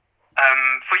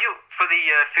for the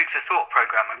Food for Thought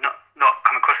program, I've not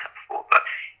come across that before, but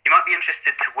you might be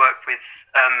interested to work with,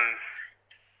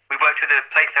 we worked with a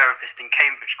play therapist in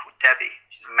Cambridge called Debbie.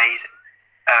 She's amazing.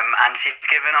 And she's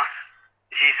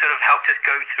sort of helped us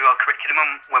go through our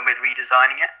curriculum when we're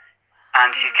redesigning it.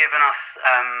 and she's given us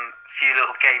a few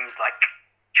little games like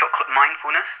chocolate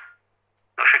mindfulness.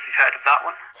 Not sure if you've heard of that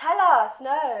one. Tell us,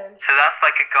 no. So that's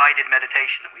like a guided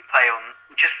meditation that we play on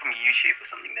just from YouTube or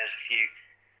something. There's a few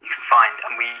you can find,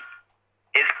 and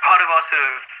it's part of our sort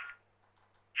of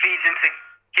feeds into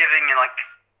giving like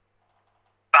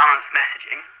balanced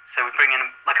messaging. So we bring in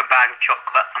like a bag of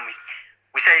chocolate, and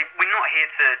we say we're not here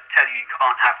to tell you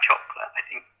can't have chocolate. I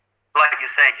think, like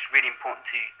you're saying, it's really important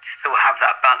to still have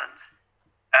that balance.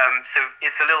 So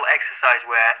it's a little exercise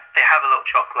where they have a little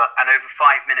chocolate, and over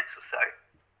 5 minutes or so,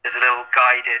 there's a little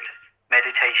guided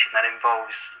meditation that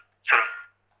involves sort of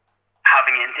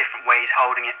having it in different ways,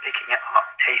 holding it, picking it up,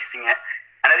 tasting it.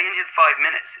 And at the end of the 5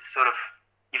 minutes, it's sort of,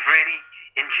 you've really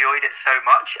enjoyed it so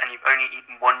much, and you've only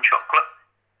eaten one chocolate.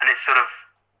 And it's sort of,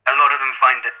 a lot of them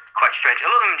find it quite strange. A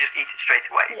lot of them just eat it straight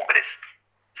away, but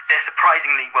they're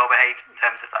surprisingly well behaved in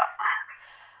terms of that.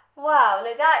 Wow,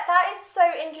 no, that is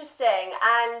so interesting.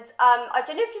 And I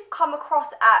don't know if you've come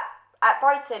across at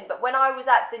Brighton, but when I was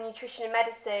at the Nutrition and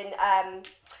Medicine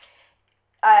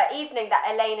evening that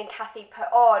Elaine and Kathy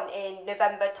put on in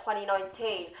November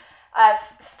 2019,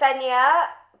 Fenia,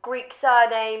 Greek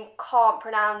surname, can't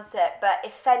pronounce it, but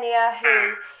Ifenia,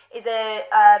 who is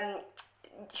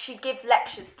she gives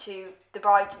lectures to the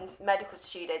Brighton medical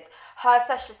students. Her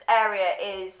specialist area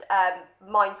is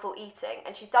mindful eating,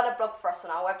 and she's done a blog for us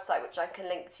on our website, which I can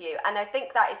link to you. And I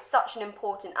think that is such an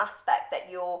important aspect that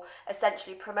you're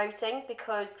essentially promoting,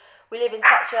 because we live in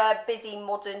such a busy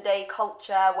modern day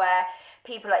culture where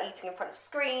people are eating in front of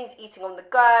screens, eating on the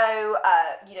go,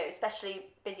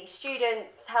 especially busy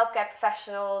students, healthcare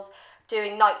professionals,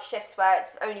 doing night shifts where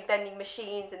it's only vending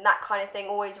machines and that kind of thing,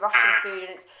 always rushing food.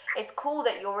 And it's cool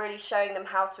that you're really showing them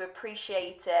how to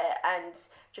appreciate it and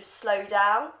just slow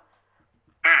down.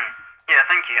 Yeah,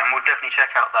 thank you. And we'll definitely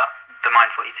check out the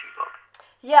Mindful Eating blog.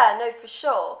 Yeah, no, for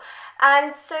sure.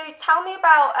 And so tell me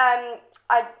about,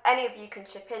 any of you can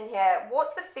chip in here,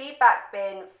 what's the feedback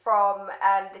been from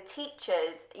the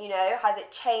teachers? Has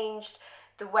it changed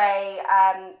the way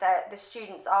the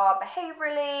students are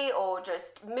behaviourally or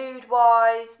just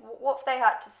mood-wise? What have they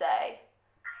had to say?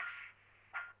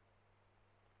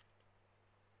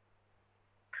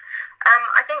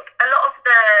 I think a lot of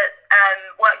the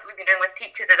work that we've been doing with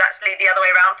teachers is actually the other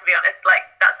way around, to be honest. Like,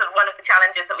 that's sort of one of the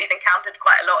challenges that we've encountered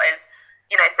quite a lot is,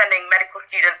 sending medical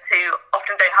students who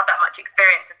often don't have that much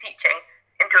experience of teaching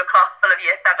into a class full of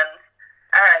year sevens.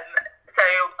 So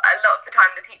a lot of the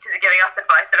time the teachers are giving us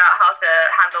advice about how to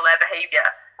handle their behaviour.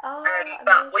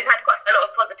 But we've had quite a lot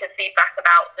of positive feedback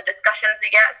about the discussions we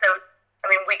get. So,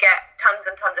 we get tons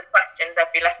and tons of questions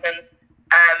every lesson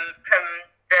from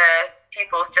the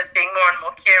pupils just being more and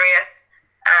more curious.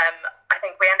 I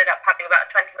think we ended up having about a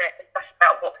 20-minute discussion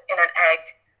about what's in an egg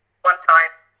one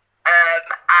time.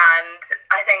 And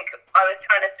I think I was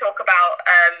trying to talk about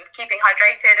keeping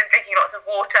hydrated and drinking lots of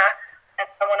water. And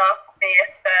someone asked me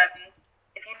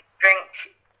if you drink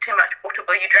too much water,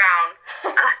 will you drown?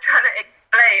 And I was trying to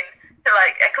explain to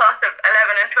a class of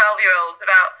 11 and 12-year-olds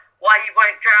about why you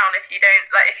won't drown if you don't,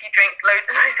 if you drink loads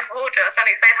and loads of water. I was trying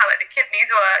to explain how the kidneys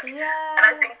work. Yeah. And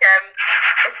I think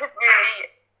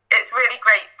it's really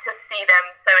great to see them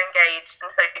so engaged and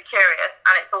so curious.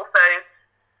 And it's also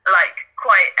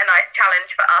quite a nice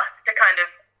challenge for us to kind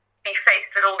of be faced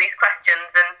with all these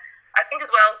questions. And I think as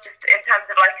well, just in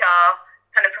terms of our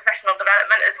kind of professional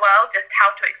development as well, just how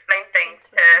to explain things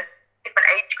to different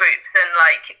age groups and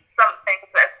some things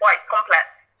that are quite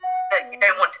complex that you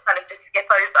don't want to kind of just skip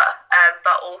over,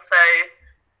 but also,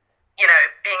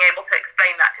 being able to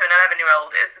explain that to an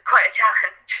 11-year-old is quite a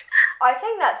challenge. I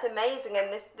think that's amazing, and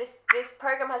this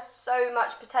program has so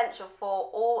much potential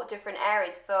for all different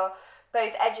areas, for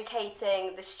both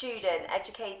educating the student,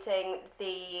 educating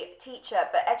the teacher,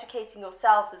 but educating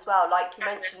yourselves as well, like you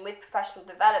mentioned, with professional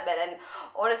development. And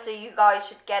honestly, you guys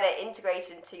should get it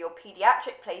integrated into your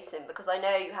paediatric placement, because I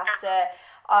know you have to,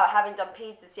 having done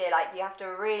peds this year, you have to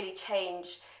really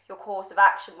change your course of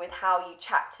action with how you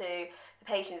chat to the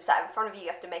patients sat in front of you.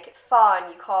 You have to make it fun.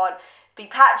 You can't be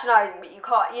patronising, but you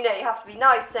can't, you have to be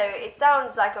nice. So it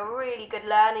sounds like a really good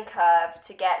learning curve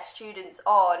to get students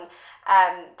on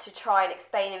to try and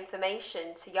explain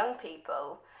information to young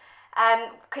people.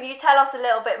 Can you tell us a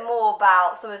little bit more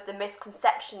about some of the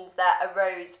misconceptions that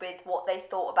arose with what they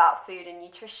thought about food and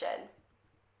nutrition?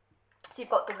 So you've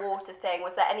got the water thing.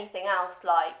 Was there anything else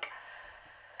I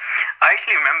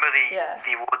actually remember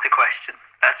the water question.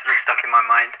 That sort of stuck in my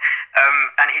mind.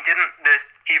 And the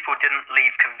pupil didn't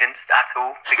leave convinced at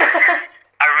all, because I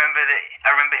remember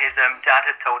his dad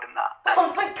had told him that. Oh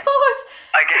my gosh!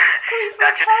 I guess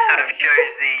that just sort of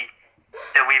shows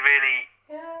that we really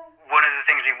one of the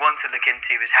things we want to look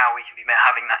into is how we can be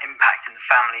having that impact in the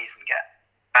families and get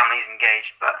families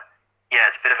engaged. But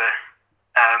yeah, it's a bit of a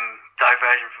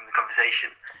diversion from the conversation.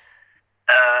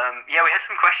 Yeah, we had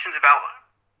some questions about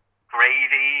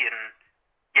gravy, and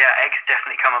yeah, eggs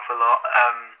definitely come up a lot.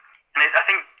 And I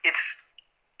think it's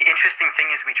the interesting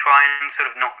thing is we try and sort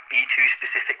of not be too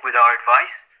specific with our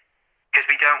advice, because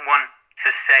we don't want to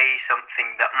say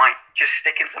something that might just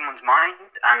stick in someone's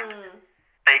mind and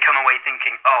they come away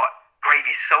thinking, oh,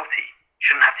 gravy's salty,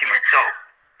 shouldn't have too much salt,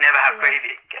 never have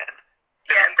gravy again.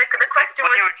 Yeah, the question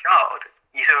when was... you're a child,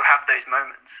 you sort of have those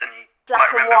moments and you Black might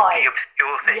and remember white. the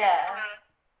obscure things. Yeah.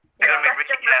 You've got to The be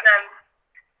question really was,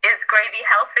 careful. is gravy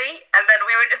healthy? And then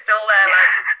we were just all there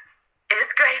like, is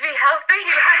gravy healthy?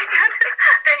 Like,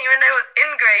 don't even know what's in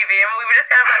gravy. And we were just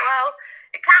kind of like, well,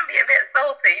 it can be a bit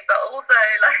salty, but also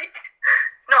like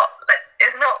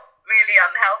it's not really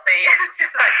unhealthy. It's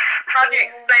just like, how do you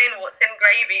explain what's in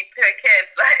gravy to a kid?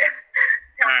 Like,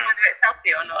 tell them whether it's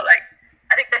healthy or not. Like,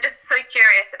 I think they're just so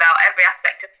curious about every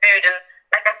aspect of food. And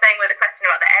like I was saying with the question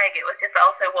about the egg, it was just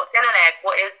also what's in an egg,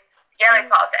 what is the yellow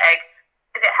part of the egg,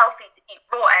 is it healthy to eat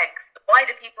raw eggs? Why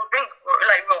do people drink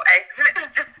raw eggs? It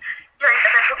was just, and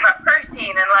then talk about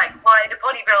protein and like, why do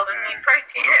bodybuilders need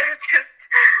protein? It was just...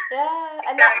 Yeah,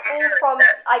 and that's all from,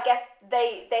 I guess,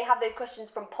 they have those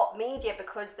questions from pop media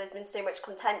because there's been so much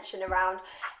contention around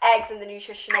eggs and the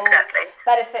nutritional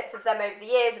benefits of them over the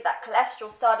years with that cholesterol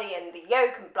study and the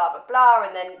yolk and blah, blah, blah,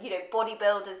 and then,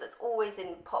 bodybuilders, that's always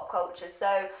in pop culture.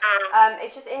 So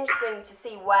it's just interesting to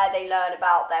see where they learn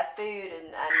about their food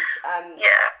and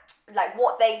like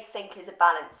what they think is a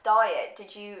balanced diet.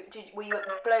 Were you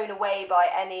blown away by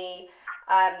any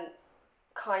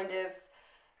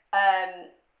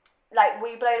were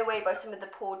you blown away by some of the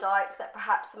poor diets that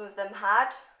perhaps some of them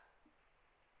had?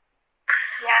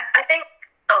 Yeah, I think...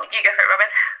 Oh, you go for it, Robin.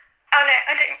 Oh, no,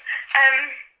 I didn't.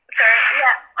 Sorry.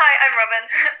 Yeah. Hi, I'm Robin.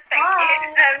 Thank you.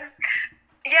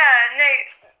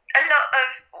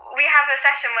 We have a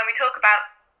session when we talk about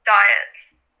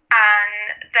diets,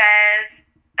 and there's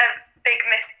a big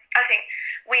myth. I think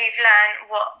we've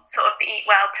learned what sort of the eat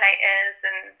well plate is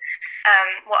and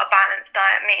what a balanced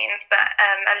diet means, but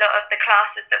a lot of the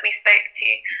classes that we spoke to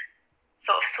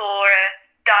sort of saw a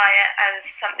diet as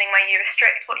something where you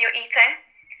restrict what you're eating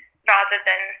rather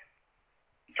than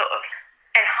sort of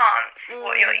enhance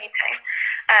what you're eating.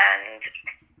 And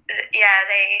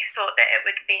they thought that it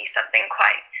would be something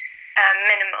quite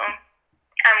minimal.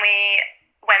 And we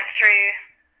went through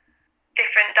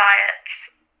different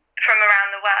diets from around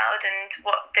the world and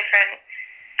what different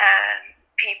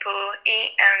people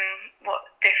eat and what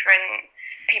different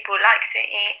people like to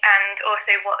eat, and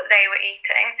also what they were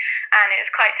eating. And it was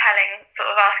quite telling,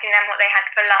 sort of asking them what they had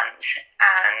for lunch,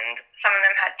 and some of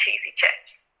them had cheesy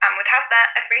chips and would have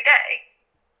that every day.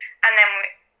 And then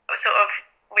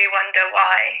we wonder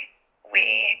why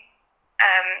we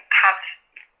have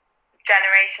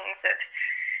generations of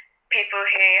people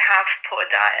who have poor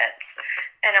diets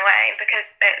in a way, because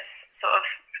it's sort of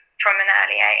from an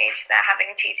early age they're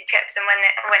having cheesy chips, and when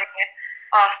you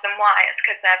ask them why, it's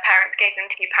because their parents gave them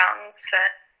 £2 for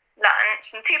lunch,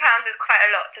 and £2 is quite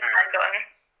a lot to spend on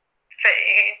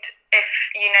food if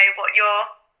you know what you're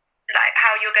like,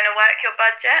 how you're going to work your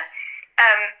budget.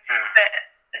 But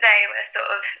they were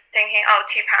sort of thinking, oh,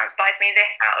 £2 buys me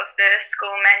this out of the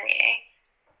school menu.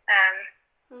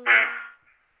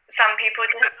 Some people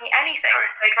didn't eat anything.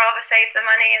 They'd rather save the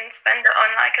money and spend it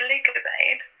on like a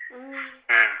Lucozade.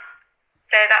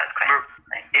 So that was quite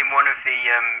interesting. In one of the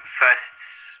first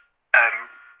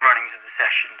runnings of the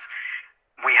sessions,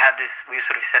 we were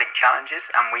sort of setting challenges,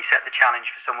 and we set the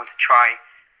challenge for someone to try.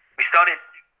 We started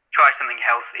try something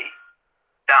healthy.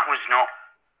 That was not.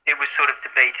 It was sort of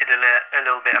debated a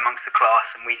little bit amongst the class,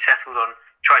 and we settled on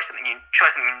try something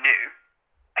new,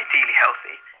 ideally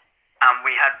healthy. And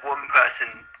we had one person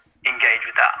engage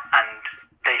with that, and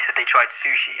they said they tried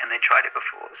sushi and they tried it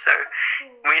before. So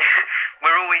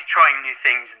we're always trying new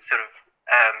things and sort of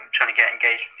trying to get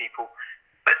engaged with people.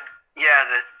 But yeah,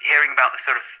 hearing about the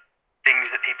sort of things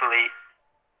that people eat,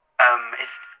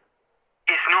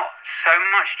 it's not so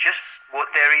much just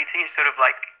what they're eating. It's sort of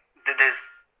like the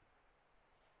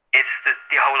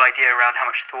whole idea around how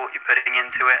much thought you're putting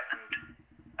into it, and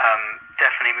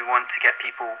definitely we want to get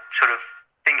people sort of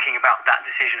thinking about that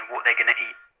decision of what they're going to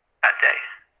eat that day.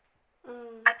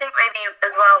 I think maybe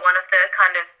as well, one of the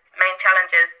kind of main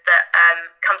challenges that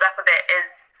comes up a bit is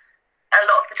a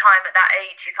lot of the time at that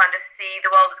age you kind of see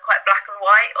the world as quite black and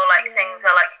white, or like things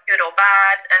are like good or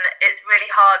bad, and it's really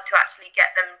hard to actually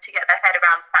get them to get their head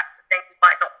around the fact that things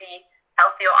might not be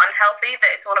healthy or unhealthy,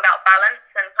 that it's all about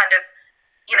balance and kind of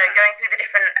going through the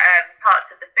different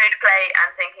parts of the food plate and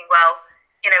thinking, well,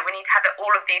 we need to have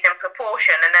all of these in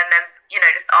proportion, and then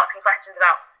just asking questions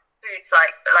about foods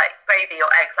like gravy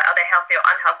or eggs, like are they healthy or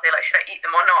unhealthy, like should I eat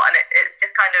them or not, and it's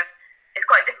just kind of, it's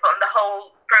quite difficult, and the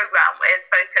whole program is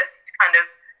focused kind of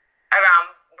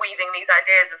around weaving these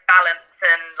ideas of balance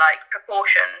and like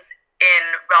proportions in,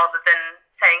 rather than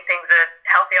saying things are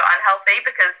healthy or unhealthy,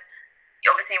 because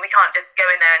obviously we can't just go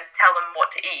in there and tell them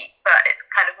what to eat, but it's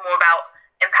kind of more about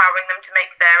empowering them to make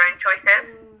their own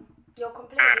choices. You're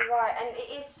completely right, and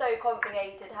it is so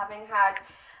complicated. Having had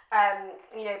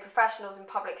professionals in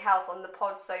public health on the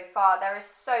pod so far, there is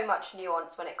so much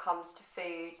nuance when it comes to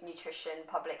food, nutrition,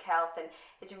 public health, and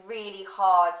it's really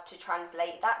hard to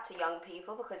translate that to young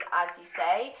people because, as you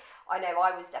say, I know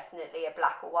I was definitely a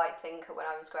black or white thinker when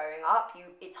I was growing up.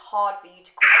 It's hard for you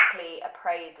to critically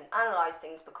appraise and analyse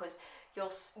things because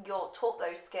you're taught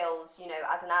those skills,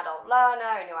 as an adult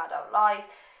learner in your adult life.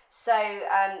 So,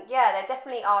 there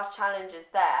definitely are challenges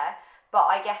there. But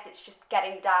I guess it's just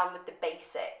getting down with the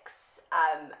basics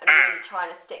and really trying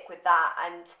to stick with that.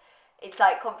 And it's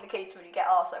like complicated when you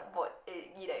get asked like what,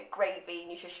 gravy,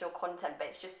 nutritional content. But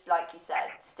it's just like you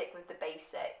said, stick with the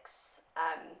basics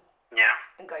and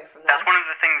go from there. That's one of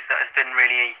the things that has been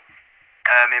really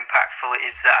impactful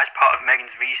is that as part of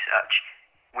Megan's research,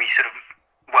 we sort of,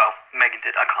 Megan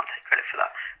did, I can't take credit for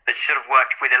that, but she sort of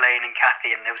worked with Elaine and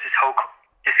Kathy, and there was this whole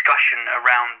discussion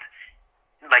around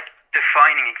like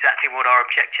defining exactly what our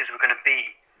objectives were going to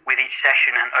be with each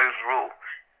session and overall,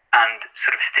 and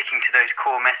sort of sticking to those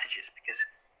core messages, because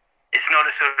it's not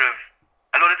a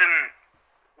lot of them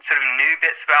sort of knew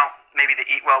bits about maybe the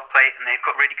Eat Well plate, and they've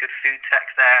got really good food tech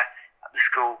there at the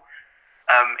school.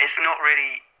 It's not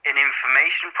really an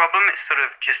information problem, it's sort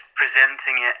of just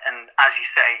presenting it and, as you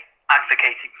say,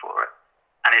 advocating for it,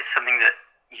 and it's something that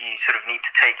you sort of need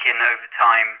to take in over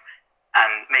time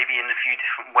and maybe in a few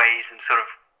different ways, and sort of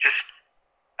just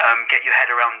get your head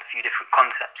around a few different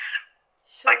concepts,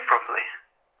 like properly.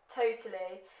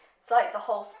 Totally. It's like the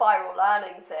whole spiral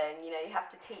learning thing, you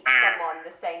have to teach someone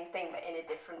the same thing but in a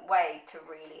different way to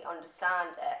really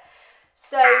understand it.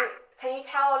 So can you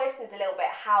tell our listeners a little bit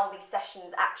how these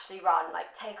sessions actually run?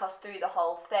 Like take us through the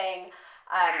whole thing.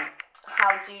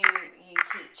 How do you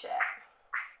teach it?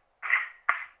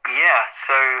 Yeah,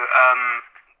 so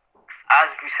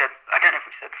as we said, I don't know if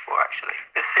we said before actually,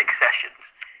 there's 6 sessions,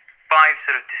 5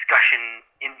 sort of discussion,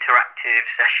 interactive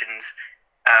sessions,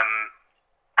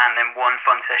 and then 1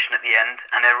 fun session at the end,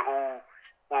 and they're all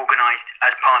organised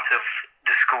as part of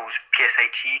the school's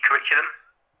PSHE curriculum.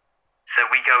 So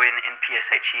we go in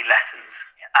PSHE lessons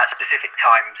at specific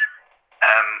times.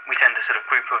 We send a sort of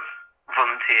group of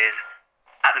volunteers,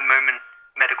 at the moment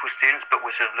medical students, but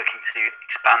we're sort of looking to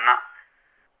expand that.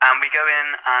 And we go in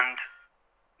and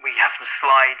we have some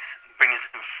slides, bring in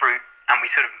some fruit, and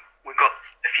we've got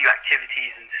a few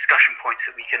activities and discussion points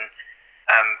that we can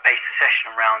base the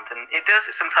session around. And it does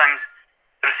sometimes,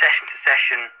 sort of session to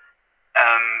session,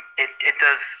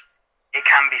 it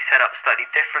can be set up slightly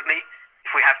differently.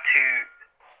 If we have 2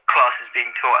 classes being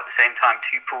taught at the same time,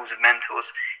 2 pools of mentors,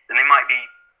 then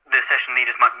the session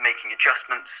leaders might be making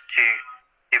adjustments to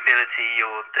the ability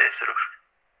or the sort of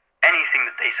anything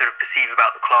that they sort of perceive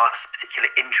about the class,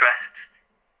 particular interests.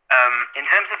 In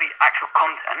terms of the actual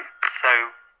content, so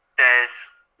there's,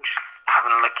 just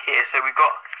having a look here, so we've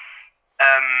got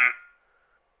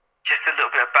just a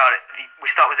little bit about it. We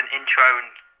start with an intro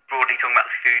and broadly talking about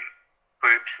the food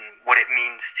groups and what it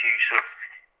means to sort of,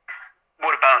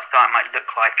 what a balanced diet might look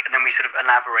like, and then we sort of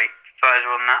elaborate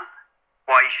further on that,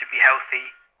 why you should be healthy,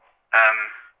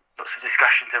 lots of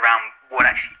discussions around what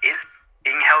actually is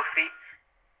being healthy.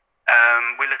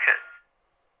 We look at,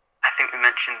 I think we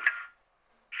mentioned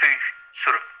food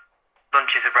sort of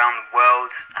lunches around the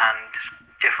world and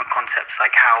different concepts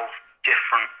like how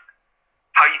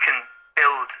you can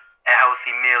build a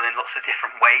healthy meal in lots of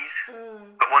different ways.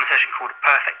 Got one session called A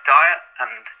Perfect Diet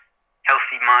and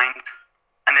Healthy Mind,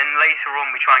 and then later on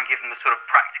we try and give them the sort of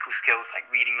practical skills like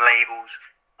reading labels,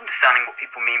 understanding what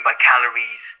people mean by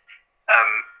calories,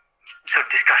 sort of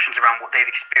discussions around what they've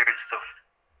experienced of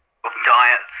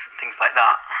diets and things like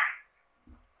that.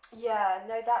 Yeah,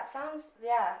 no, that sounds,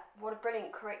 what a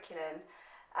brilliant curriculum.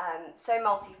 So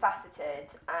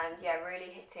multifaceted and really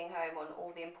hitting home on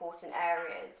all the important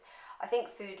areas. I think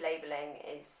food labelling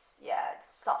is,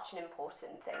 it's such an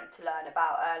important thing to learn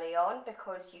about early on,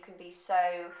 because you can be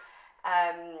so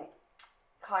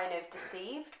kind of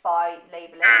deceived by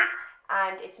labelling,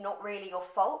 and it's not really your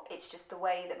fault, it's just the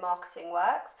way that marketing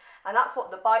works. And that's what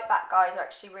the Bite Back guys are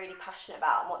actually really passionate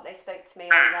about, and what they spoke to me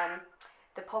on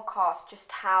the podcast,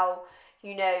 just how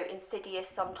insidious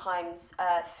sometimes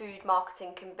food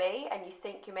marketing can be, and you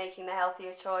think you're making the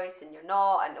healthier choice and you're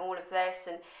not, and all of this,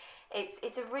 and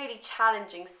it's a really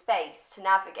challenging space to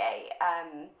navigate.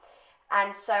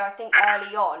 And so I think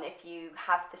early on, if you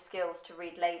have the skills to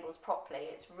read labels properly,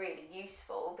 it's really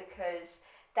useful, because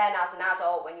then as an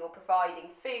adult, when you're providing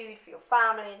food for your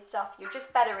family and stuff, you're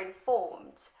just better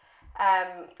informed,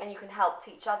 and you can help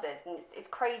teach others. And it's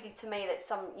crazy to me that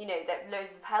that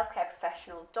loads of healthcare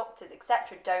professionals, doctors,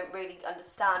 etc., don't really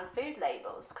understand food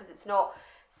labels, because it's not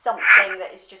something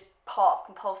that is just part of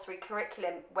compulsory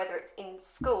curriculum, whether it's in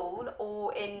school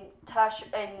or in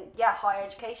higher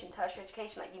education, tertiary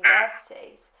education, like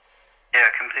universities. Yeah,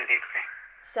 completely agree.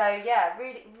 So yeah,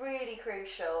 really, really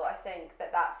crucial, I think,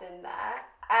 that's in there.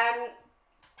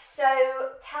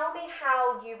 So tell me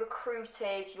how you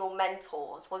recruited your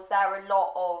mentors. Was there a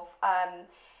lot of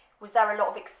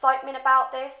excitement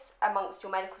about this amongst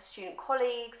your medical student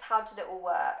colleagues? How did it all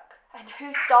work? And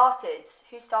who started it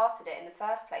in the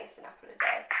first place in Apple a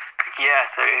Day? Yeah,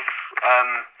 so if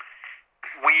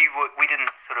we didn't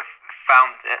sort of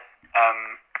found it.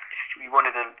 If we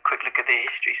wanted a quick look at the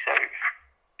history, so it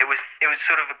was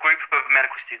sort of a group of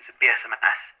medical students at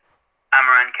BSMS,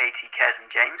 Amaran, Katie, Kez, and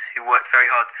James, who worked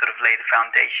very hard to sort of lay the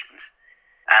foundations,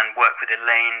 and worked with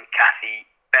Elaine,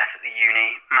 Kathy, Beth at the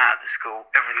uni, Matt at the school.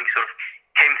 Everything sort of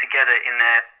came together in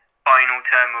their final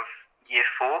term of year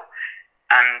 4,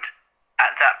 and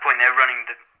at that point they're running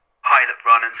the pilot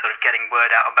run and sort of getting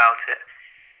word out about it.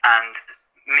 And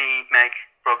me, Meg,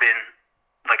 Robin,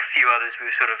 like a few others, we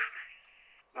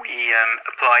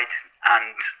applied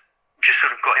and just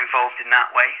sort of got involved in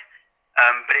that way.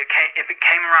 But it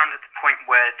came around at the point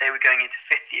where they were going into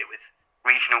 5th year with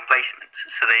regional placements,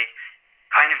 so they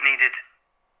kind of needed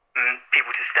people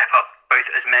to step up both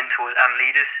as mentors and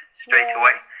leaders straight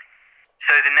away.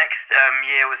 So the next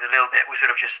year was we're sort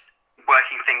of just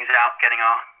working things out,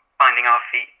 finding our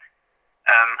feet,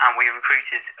 and we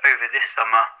recruited over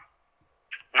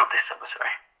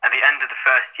at the end of the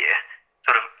first year,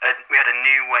 we had a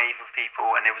new wave of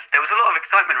people, and there was a lot of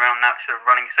excitement around that, sort of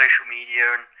running social media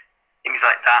and things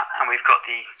like that, and we've got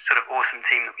the sort of awesome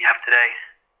team that we have today.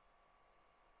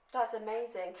 That's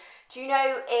amazing. Do you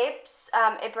know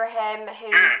Ibrahim,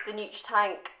 who's the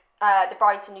NutriTank, the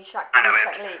Brighton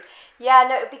NutriTank lead? Yeah,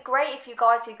 no, it'd be great if you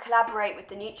guys could collaborate with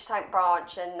the NutriTank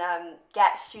branch and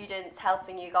get students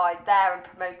helping you guys there and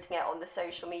promoting it on the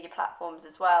social media platforms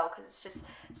as well, because it's just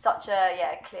such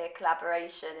a clear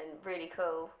collaboration and really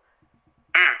cool.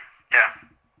 Yeah.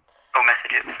 I'll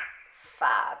message it.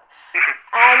 Fab.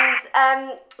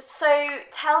 And so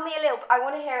tell me I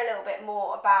want to hear a little bit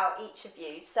more about each of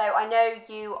you. So I know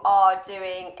you are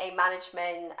doing a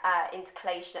management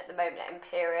intercalation at the moment at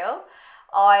Imperial.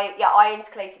 I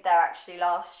intercalated there actually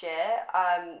last year.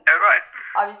 Right.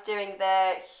 I was doing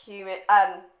the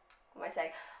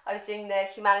I was doing the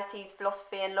Humanities,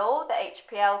 Philosophy and Law, the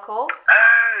HPL course.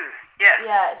 Oh, yes.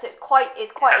 Yeah, so it's quite a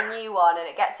new one, and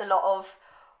it gets a lot of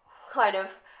kind of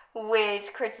weird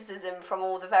criticism from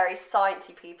all the very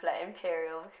sciencey people at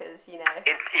Imperial, because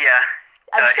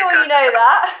I'm sure you know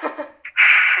that.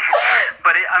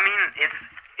 But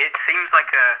it seems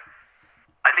like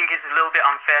I think it's a little bit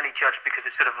unfairly judged, because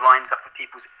it sort of lines up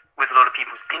with a lot of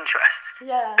people's interests.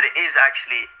 Yeah. But it is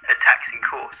actually a taxing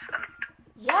course, and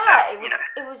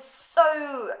it was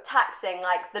so taxing.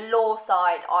 Like the law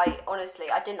side, I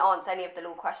didn't answer any of the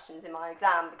law questions in my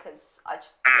exam, because I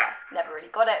just never really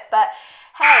got it. But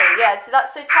hey,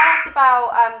 so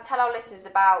tell our listeners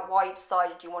about why you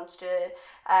decided you wanted to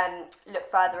look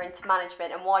further into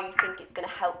management, and why you think it's going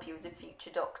to help you as a future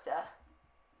doctor.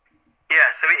 Yeah,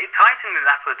 so it ties in with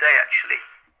Apple a Day, actually.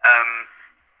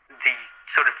 The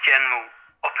sort of general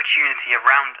opportunity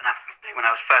around an Apple a Day, when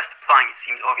I was first applying, it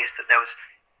seemed obvious that there was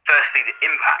firstly the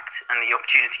impact and the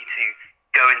opportunity to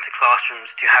go into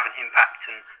classrooms, to have an impact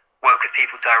and work with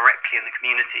people directly in the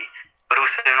community, but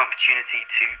also an opportunity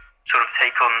to sort of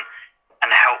take on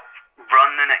and help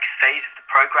run the next phase of the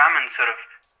program, and sort of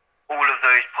all of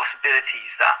those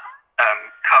possibilities that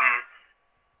come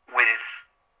with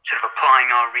sort of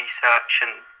applying our research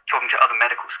and talking to other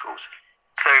medical schools.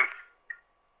 So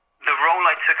the role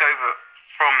I took over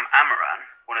from Amaran,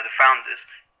 one of the founders,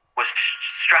 was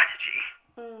strategy.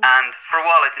 And for a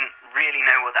while I didn't really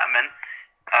know what that meant.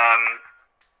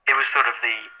 It was sort of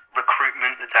the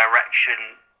recruitment, the direction,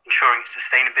 ensuring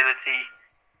sustainability.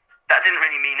 That didn't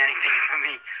really mean anything for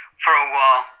me for a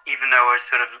while, even though I was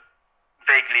sort of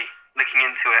vaguely looking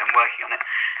into it and working on it.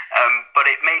 But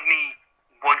it made me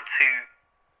want to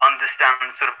understand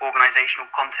the sort of organisational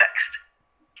context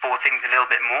for things a little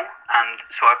bit more, and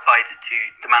so I applied to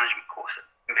the management course at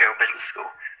Imperial Business School.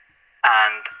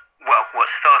 And what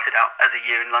started out as a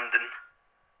year in London.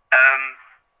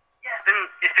 Yeah,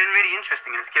 it's been really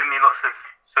interesting, and it's given me lots of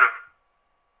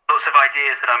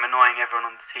ideas that I'm annoying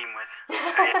everyone on the team with.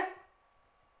 So, yeah.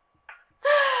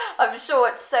 I'm sure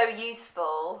it's so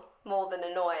useful, more than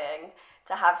annoying,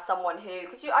 to have someone who,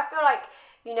 because I feel like,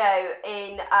 you know,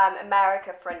 in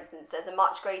America, for instance, there's a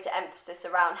much greater emphasis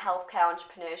around healthcare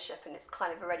entrepreneurship, and it's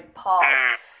kind of already part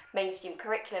of mainstream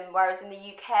curriculum, whereas in the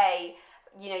UK,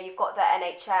 you know, you've got the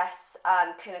NHS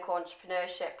clinical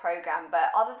entrepreneurship program,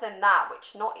 but other than that,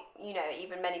 which not, you know,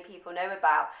 even many people know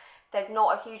about, there's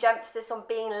not a huge emphasis on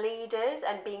being leaders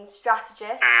and being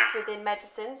strategists within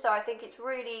medicine. So I think it's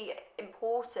really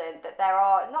important that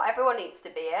not everyone needs to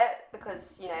be it,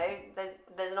 because, you know,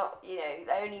 there's not, you know,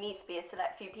 there only needs to be a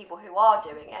select few people who are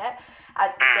doing it,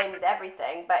 as the same with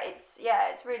everything. But it's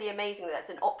really amazing that it's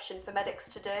an option for medics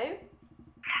to do.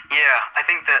 Yeah, I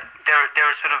think that there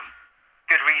are sort of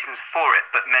good reasons for it,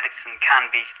 but medicine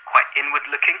can be quite inward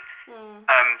looking.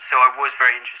 So I was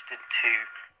very interested to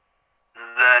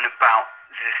learn about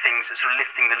the things that sort of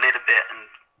lifting the lid a bit, and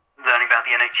learning about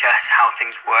the NHS, how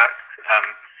things work.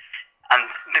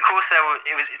 And the course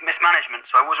it was mismanagement,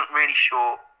 so I wasn't really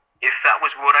sure if that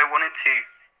was what I wanted to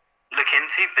look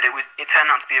into, but it turned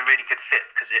out to be a really good fit,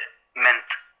 because it meant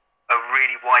a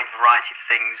really wide variety of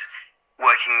things,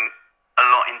 working a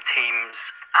lot in teams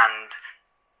and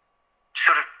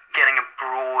sort of getting a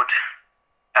broad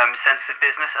sense of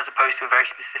business as opposed to a very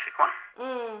specific one.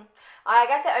 And I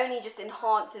guess it only just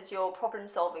enhances your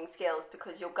problem-solving skills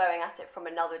because you're going at it from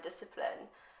another discipline.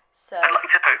 So I'd like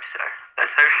to hope so.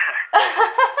 Let's hope so.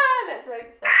 Let's hope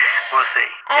so. We'll see.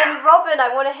 And Robin, I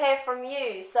want to hear from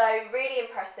you. So really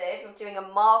impressive. You're doing a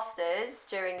master's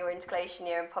during your intercalation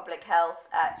year in public health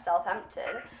at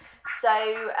Southampton.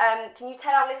 So can you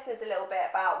tell our listeners a little bit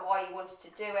about why you wanted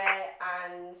to do it,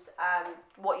 and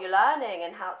what you're learning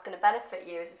and how it's going to benefit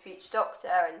you as a future doctor,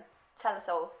 and tell us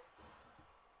all.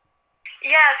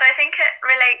 Yeah, so I think it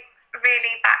relates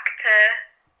really back to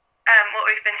what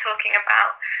we've been talking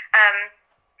about.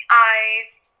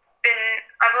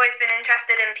 I've always been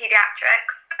interested in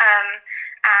paediatrics,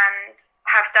 and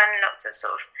have done lots of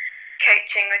sort of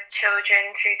coaching with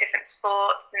children through different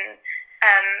sports, and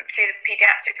through the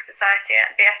Paediatric Society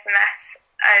at BSMS.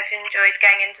 I've enjoyed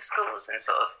going into schools and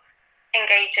sort of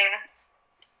engaging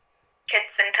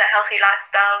kids into healthy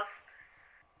lifestyles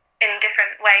in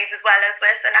different ways, as well as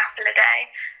with an apple a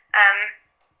day.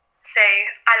 So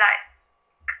I like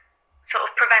sort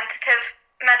of preventative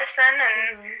medicine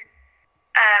and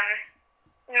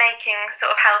making sort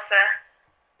of health a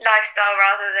lifestyle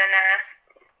rather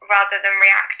than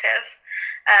reactive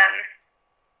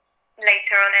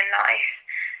later on in life.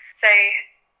 So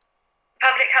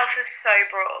public health is so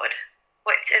broad,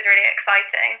 which is really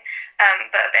exciting,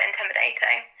 but a bit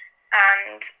intimidating,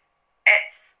 and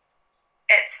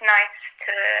it's nice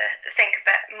to think a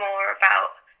bit more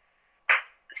about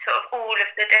sort of all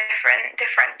of the different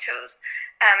differentials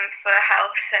for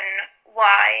health, and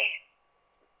why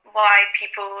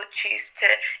people choose to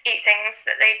eat things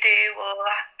that they do, or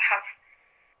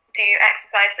do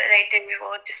exercise that they do,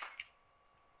 or just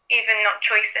even not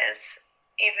choices,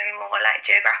 even more like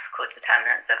geographical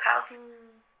determinants of health.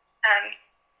 And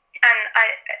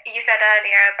you said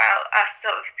earlier about us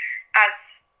sort of, as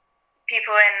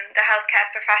people in the healthcare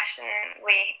profession,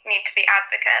 we need to be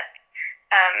advocates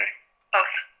of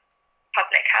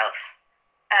public health.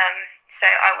 So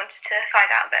I wanted to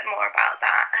find out a bit more about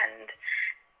that, and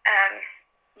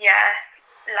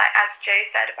like as Joe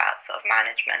said about sort of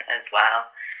management as well,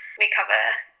 we cover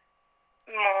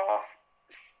more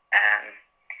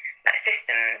like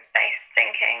systems-based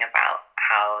thinking about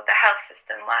how the health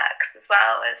system works, as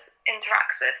well as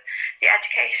interacts with the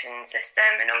education system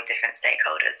and all different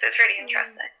stakeholders. So it's really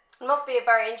interesting. It must be a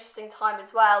very interesting time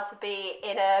as well to be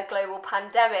in a global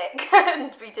pandemic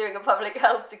and be doing a public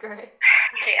health degree.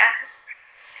 Yeah.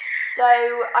 So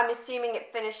I'm assuming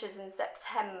it finishes in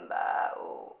September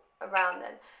or around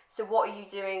then. So what are you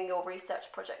doing your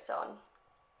research project on?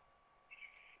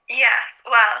 Yes,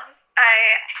 well,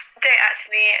 I don't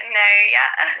actually know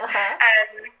yet.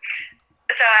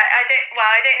 So I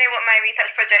don't know what my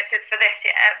research project is for this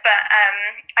year, but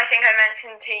I think I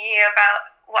mentioned to you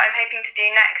about what I'm hoping to do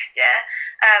next year.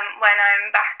 When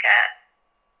I'm back at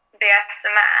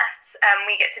BSMS,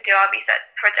 we get to do our research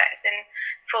projects in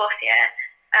fourth year,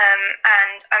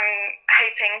 and I'm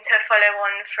hoping to follow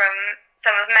on from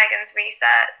some of Megan's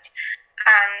research,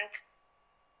 and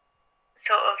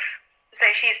sort of,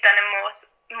 so she's done a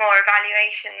more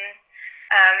evaluation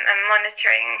and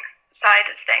monitoring side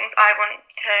of things. I want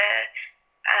to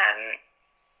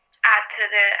add to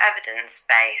the evidence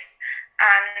base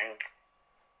and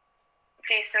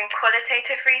do some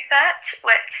qualitative research,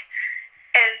 which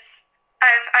is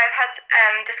I've had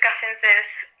discussions with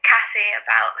Cassie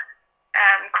about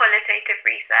qualitative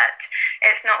research.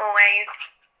 It's not always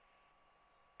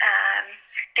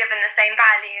given the same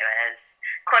value as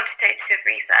quantitative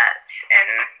research in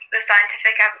the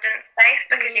scientific evidence space,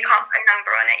 because you can't put a number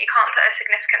on it, you can't put a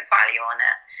significance value on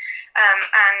it.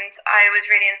 And I was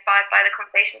really inspired by the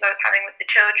conversations I was having with the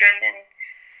children in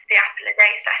the Apple a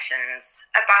Day sessions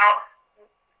about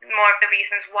more of the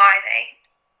reasons why they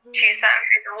choose certain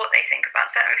foods or what they think about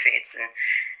certain foods, and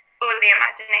all the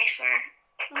imagination.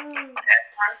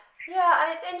 Yeah,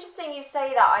 and it's interesting you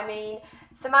say that. I mean,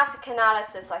 thematic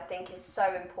analysis, I think, is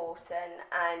so important,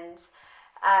 and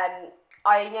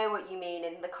I know what you mean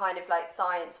in the kind of like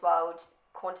science world.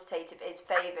 Quantitative is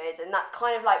favoured, and that's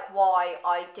kind of like why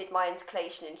I did my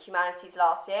intercalation in humanities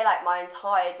last year. Like, my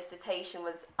entire dissertation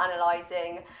was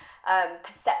analysing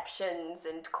perceptions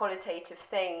and qualitative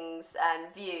things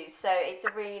and views, so it's a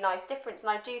really nice difference,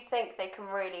 and I do think they can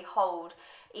really hold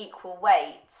equal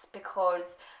weights,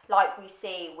 because like we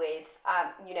see with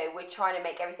we're trying to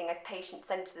make everything as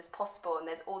patient-centred as possible, and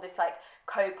there's all this like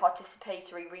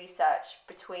co-participatory research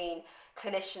between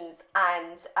clinicians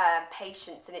and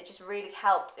patients, and it just really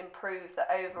helps improve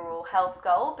the overall health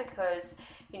goal, because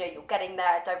you're getting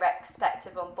their direct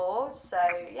perspective on board. So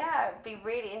yeah, it'd be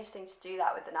really interesting to do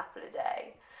that with an Apple a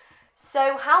Day.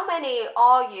 So how many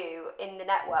are you in the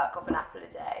network of an Apple a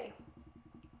Day?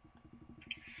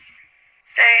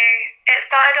 So it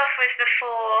started off with the 4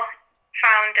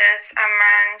 founders,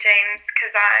 Amran, James,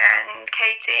 Keziah and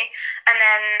Katie, and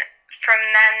then from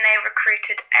then they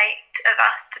recruited 8 of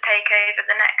us to take over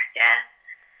the next year.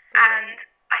 And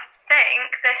I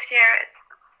think this year,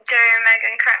 Joe and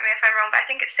Megan, correct me if I'm wrong, but I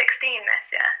think it's 16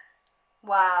 this year.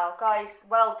 Wow, guys,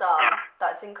 well done.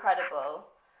 That's incredible.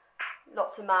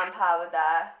 Lots of manpower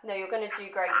there. No, you're going to do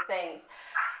great things.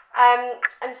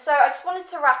 And so I just wanted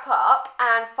to wrap up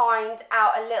and find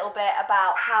out a little bit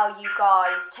about how you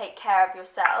guys take care of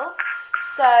yourself.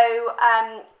 So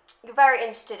you're very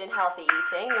interested in healthy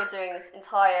eating. You're doing this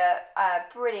entire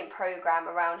brilliant program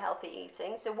around healthy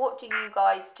eating. So what do you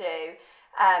guys do?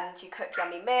 Do you cook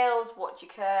yummy meals? What do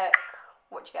you cook?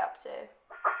 What do you get up to?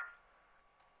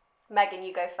 Megan,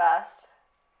 you go first.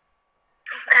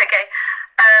 Okay.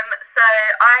 So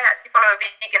I actually follow a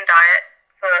vegan diet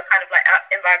for kind of like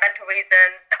environmental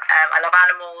reasons. I love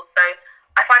animals, so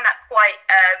I find that quite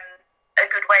a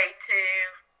good way to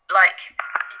like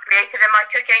be creative in my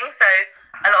cooking. So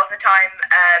a lot of the time,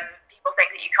 people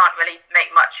think that you can't really make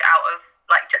much out of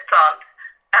like just plants,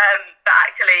 but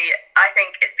actually, I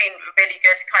think it's been really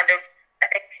good. Kind of, I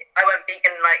think I went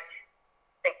vegan like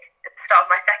I think at the start of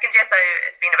my second year, so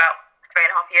it's been about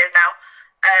 3.5 years now.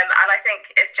 And I think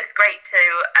it's just great to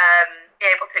be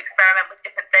able to experiment with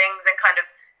different things and kind of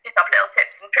pick up little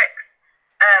tips and tricks.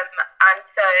 And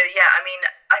so, yeah, I mean,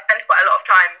 I spend quite a lot of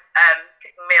time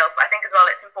cooking meals, but I think as well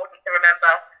it's important to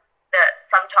remember that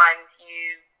sometimes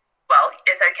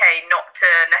it's okay not to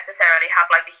necessarily have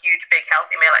like a huge, big,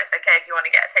 healthy meal. Like, it's okay if you want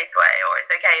to get a takeaway, or it's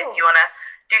okay if you want to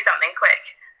do something quick.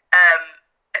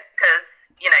 Because,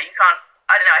 you can't,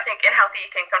 I don't know, I think in healthy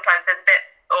eating sometimes there's a bit,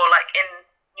 or like in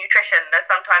nutrition, there's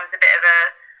sometimes a bit of a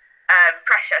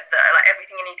pressure that like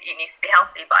everything you need to eat needs to be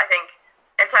healthy. But I think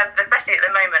in terms of, especially at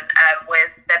the moment,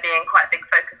 with there being quite a big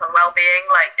focus on well-being,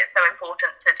 like it's so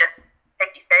important to just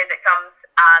take each day as it comes.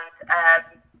 And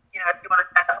if you want to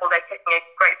spend the whole day cooking a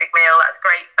great big meal, that's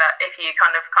great. But if you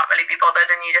kind of can't really be bothered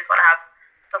and you just want to have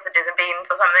sausages and beans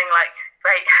or something, like,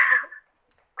 great.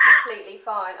 Completely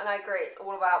fine, and I agree. It's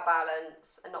all about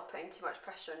balance and not putting too much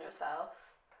pressure on yourself,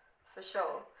 for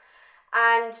sure.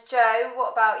 And Joe,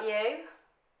 what about you?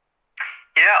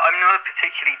 Yeah, I'm not a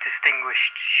particularly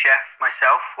distinguished chef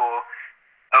myself, or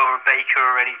a baker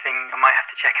or anything. I might have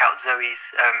to check out Zoe's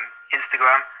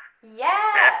Instagram.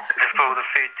 Yeah. For all the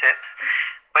food tips.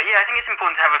 But yeah, I think it's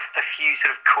important to have a few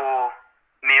sort of core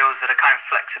meals that are kind of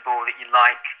flexible, that you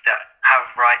like, that have a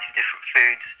variety of different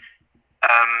foods,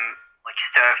 like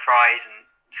stir fries and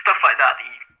stuff like that.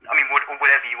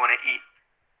 Whatever you want to eat,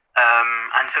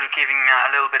 and sort of giving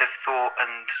that a little bit of thought.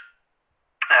 And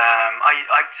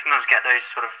I sometimes get those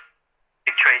sort of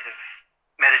big trays of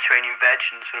Mediterranean veg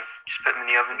and sort of just put them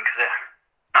in the oven because they're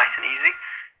nice and easy.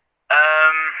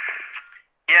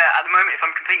 Yeah, at the moment, if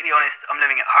I'm completely honest, I'm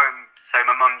living at home, so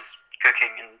my mum's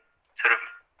cooking, and sort of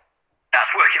that's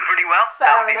working pretty well.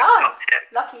 Fair enough.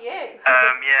 Lucky you.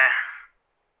 Yeah.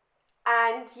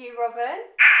 And you, Robin?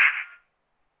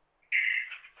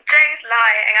 Joe's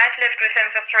lying. I've lived with him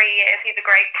for 3 years. He's a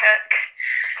great cook.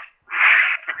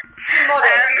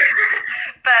 Modest.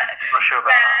 But not sure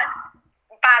about that.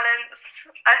 balance,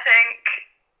 I think.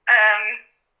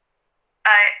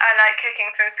 I like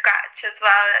cooking from scratch as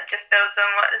well. It just builds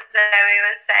on what Zoe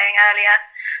was saying earlier.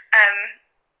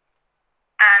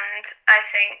 And I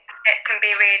think it can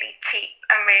be really cheap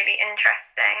and really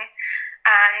interesting.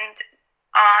 And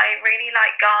I really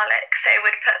like garlic, so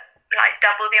would put like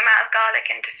double the amount of garlic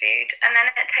into food, and then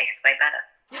it tastes way better.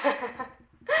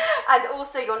 And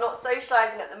also, you're not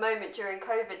socialising at the moment during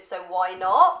COVID, so why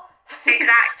not?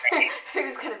 Exactly.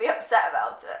 Who's going to be upset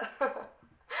about it?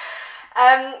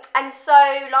 And so,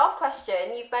 last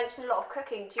question, you've mentioned a lot of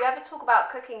cooking. Do you ever talk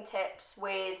about cooking tips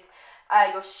with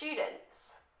your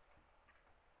students?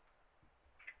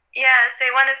 Yeah, so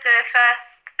one of the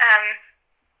first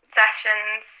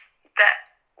sessions that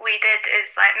we did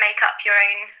is like make up your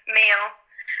own meal,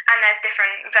 and there's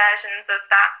different versions of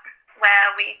that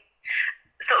where we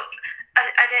sort of,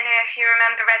 I don't know if you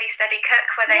remember Ready Steady Cook,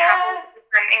 where they have all the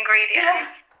different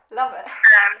ingredients. Yeah, love it.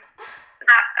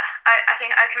 That I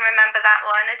think I can remember that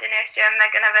one. I don't know if Joe and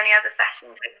Megan have any other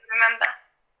sessions that you remember.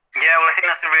 Yeah, well, I think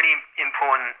that's a really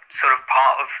important sort of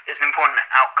part of, it's an important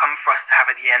outcome for us to have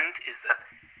at the end, is that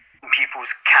pupils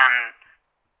can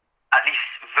at least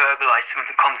verbalise some of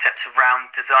the concepts around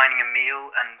designing a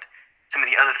meal and some of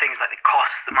the other things like the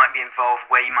costs that might be involved,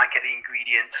 where you might get the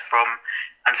ingredients from,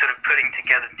 and sort of putting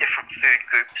together different food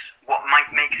groups, what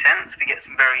might make sense. We get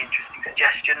some very interesting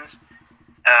suggestions.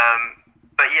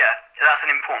 But yeah, that's an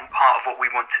important part of what we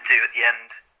want to do at the end,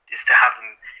 is to have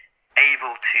them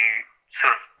able to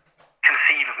sort of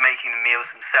conceive of making the meals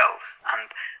themselves. And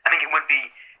I think it would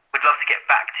be, we'd love to get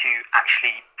back to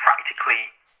actually practically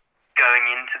going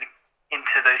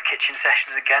into those kitchen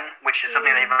sessions again, which is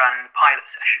something they ran in the pilot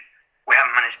session. We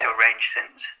haven't managed to arrange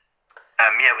since.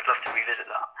 Yeah, we'd love to revisit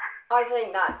that. I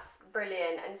think that's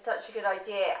brilliant and such a good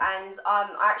idea, and I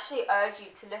actually urge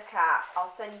you to look at, I'll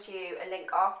send you a link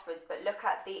afterwards, but look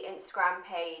at the Instagram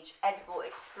page Edible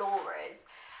Explorers.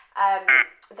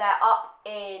 They're up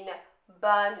in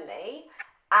Burnley,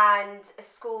 and a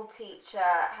school teacher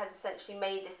has essentially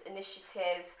made this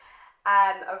initiative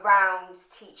around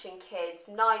teaching kids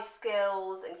knife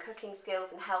skills and cooking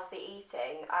skills and healthy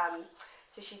eating.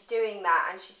 So she's doing that,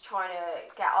 and she's trying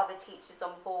to get other teachers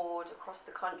on board across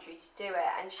the country to do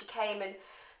it. And she came and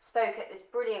spoke at this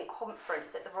brilliant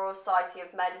conference at the Royal Society of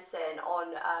Medicine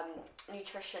on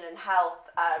nutrition and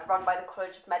health, run by the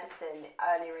College of Medicine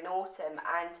earlier in autumn.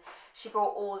 And she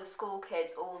brought all the school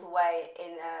kids all the way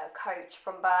in a coach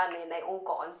from Burnley, and they all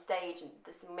got on stage and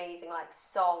this amazing like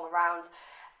song around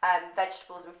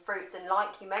vegetables and fruits. And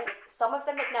like you mentioned, some of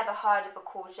them had never heard of a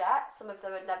courgette, some of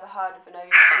them had never heard of an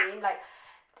aubergine. Like,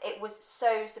 it was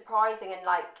so surprising, and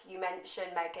like you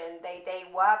mentioned, Megan, they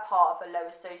were part of a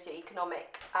lower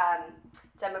socioeconomic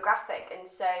demographic, and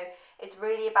so it's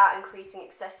really about increasing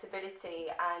accessibility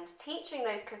and teaching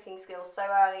those cooking skills so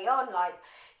early on. Like,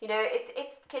 you know, if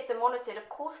kids are monitored, of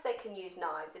course they can use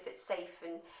knives if it's safe,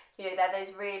 and you know, they're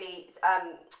those really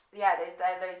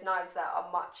they're those knives that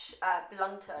are much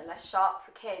blunter and less sharp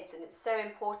for kids, and it's so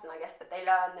important, I guess, that they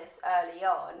learn this early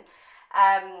on.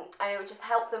 And it would just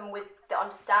help them with the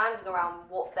understanding around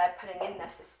what they're putting in their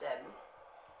system.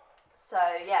 So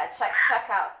yeah, check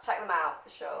them out for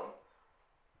sure.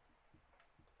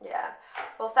 Yeah.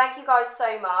 Well, thank you guys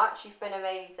so much. You've been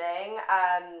amazing.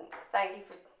 Thank you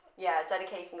for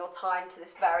dedicating your time to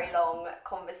this very long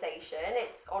conversation.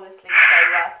 It's honestly so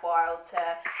worthwhile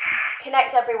to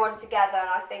connect everyone together, and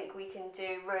I think we can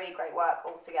do really great work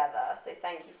all together. So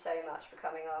thank you so much for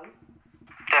coming on.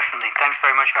 Definitely. Thanks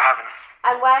very much for having us.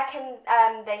 And where can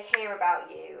they hear about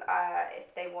you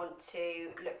if they want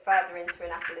to look further into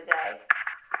an apple a day?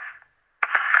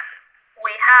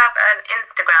 We have an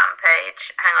Instagram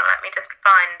page. Hang on, let me just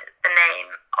find the name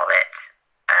of it.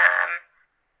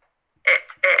 It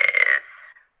is...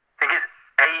 I think it's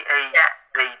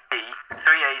AAAD,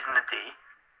 3 A's and a D,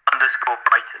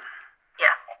 _Brighton.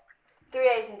 Yeah. 3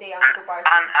 A's and D _ Brighton.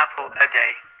 An apple a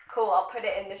day. Cool, I'll put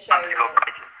it in the show notes.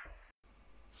 Brighton.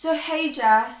 So hey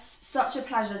Jess, such a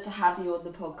pleasure to have you on the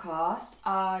podcast.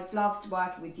 I've loved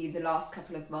working with you the last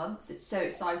couple of months. It's so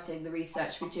exciting, the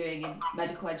research we're doing in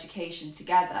medical education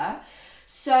together.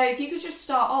 So if you could just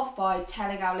start off by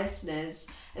telling our listeners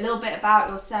a little bit about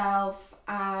yourself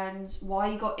and why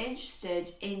you got interested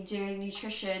in doing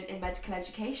nutrition in medical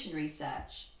education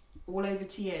research. All over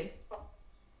to you.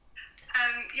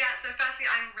 So firstly,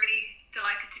 I'm really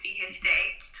delighted to be here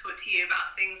today to talk to you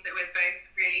about things that we're both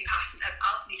really passionate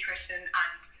about, nutrition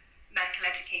and medical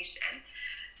education.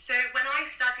 So when I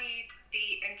studied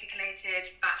the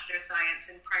intercalated Bachelor of Science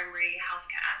in Primary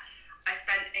Healthcare, I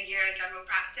spent a year in general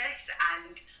practice,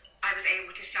 and I was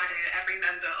able to shadow every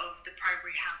member of the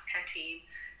primary healthcare team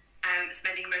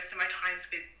spending most of my times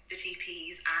with the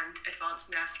GPs and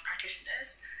advanced nurse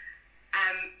practitioners.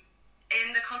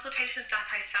 In the consultations that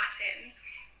I sat in,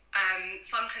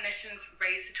 some clinicians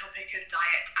raised the topic of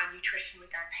diet and nutrition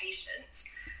with their patients.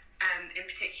 In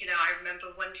particular, I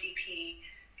remember one GP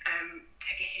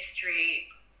took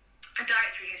a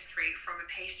dietary history from a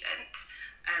patient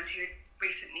who had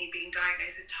recently been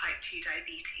diagnosed with type 2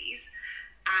 diabetes.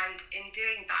 And in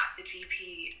doing that, the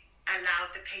GP allowed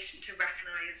the patient to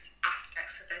recognise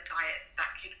aspects of their diet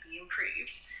that could be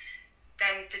improved.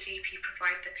 Then the GP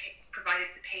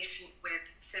provided the patient with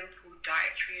simple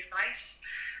dietary advice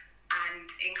and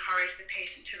encouraged the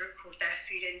patient to record their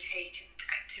food intake and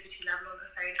activity level on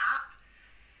the phone app.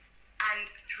 And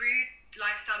through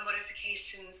lifestyle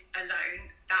modifications alone,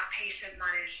 that patient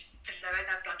managed to lower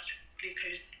their blood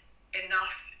glucose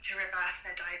enough to reverse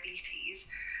their diabetes.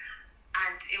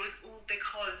 And it was all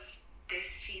because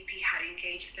this GP had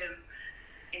engaged them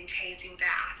in changing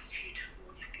their attitude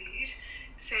towards food.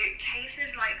 So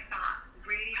cases like that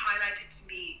really highlighted to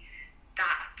me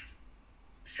that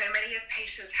so many of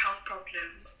patients' health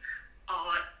problems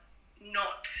are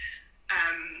not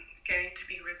going to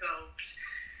be resolved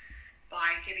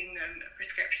by giving them a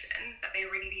prescription, that they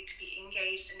really need to be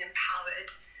engaged and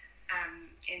empowered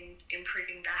in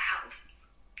improving their health.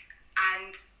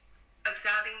 And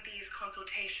observing these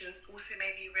consultations also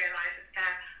made me realise that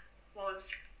there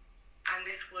was, and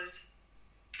this was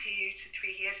 2 to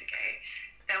 3 years ago,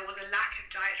 there was a lack of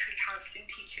dietary counselling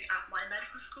teaching at my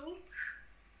medical school,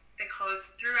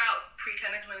 because throughout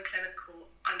preclinical and clinical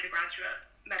undergraduate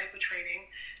medical training,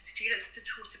 students are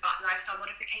taught about lifestyle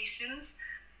modifications,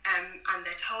 and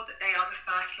they're told that they are the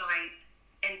first line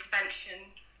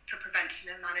intervention for prevention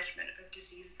and management of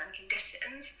diseases and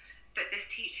conditions. But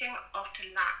this teaching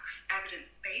often lacks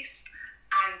evidence base,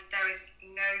 and there is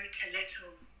no to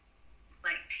little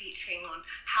teaching on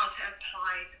how to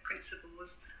apply the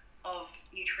principles of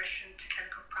nutrition to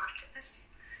clinical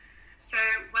practice. So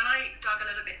when I dug a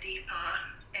little bit deeper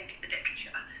into the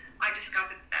literature, I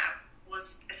discovered there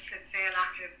was a severe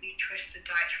lack of nutrition and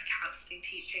dietary counselling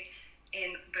teaching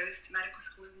in most medical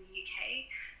schools in the UK.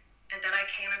 And then I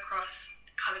came across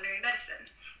culinary medicine.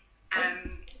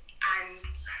 And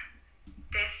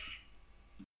this...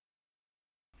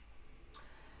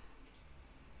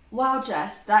 Wow,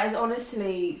 Jess, that is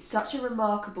honestly such a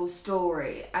remarkable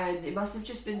story, and it must have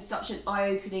just been such an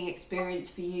eye-opening experience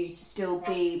for you to still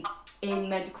be in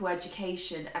medical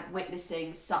education and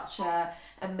witnessing such a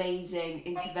amazing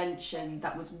intervention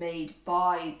that was made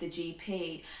by the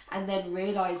GP, and then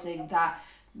realising that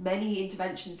many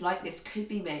interventions like this could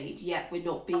be made, yet we're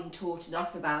not being taught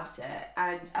enough about it.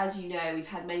 And as you know, we've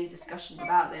had many discussions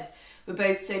about this. We're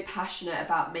both so passionate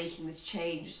about making this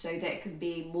change so that it can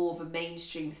be more of a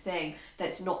mainstream thing,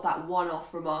 that's not that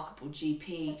one-off remarkable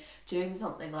GP doing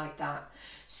something like that.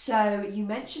 So you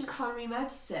mentioned culinary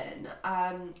medicine.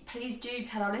 Please do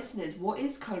tell our listeners, what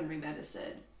is culinary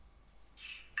medicine?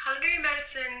 Culinary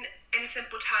medicine, in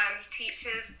simple terms,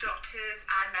 teaches doctors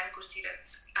and medical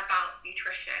students about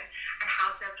nutrition and how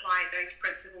to apply those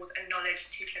principles and knowledge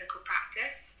to clinical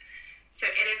practice. So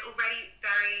it is already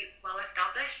very well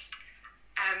established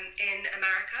in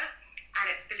America, and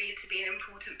it's believed to be an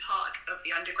important part of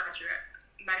the undergraduate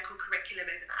medical curriculum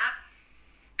over there.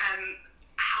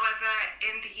 However,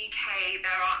 in the UK,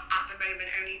 there are at the moment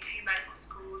only 2 medical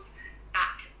schools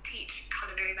that teach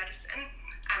culinary medicine,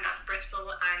 and that's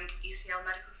Bristol and UCL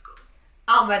Medical School.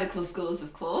 Our medical schools,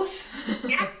 of course.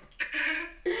 Yeah.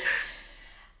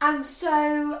 And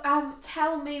so,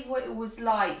 tell me what it was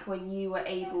like when you were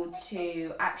able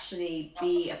to actually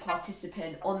be a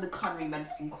participant on the culinary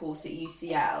medicine course at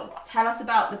UCL. Tell us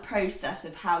about the process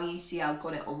of how UCL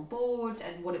got it on board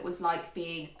and what it was like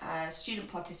being a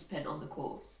student participant on the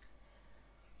course.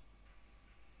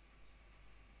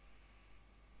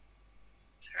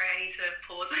 Sorry, I need to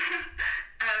pause.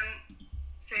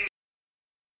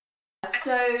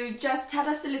 So just tell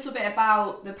us a little bit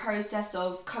about the process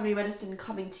of culinary medicine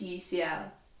coming to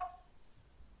UCL.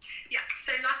 Yeah,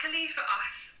 so luckily for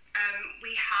us,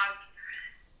 we have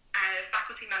a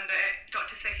faculty member,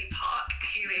 Dr. Sophie Park,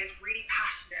 who is really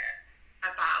passionate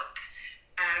about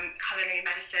culinary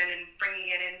medicine and bringing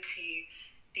it into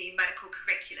the medical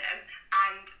curriculum.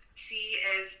 And she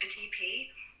is a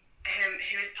GP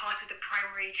who is part of the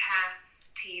primary care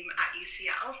team at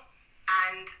UCL.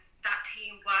 And that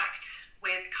team worked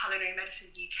with Culinary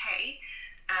Medicine UK,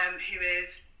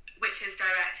 which is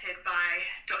directed by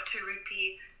Dr.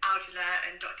 Rupi Aujla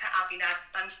and Dr. Abhinav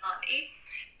Bansali,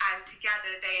 and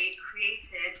together they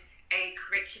created a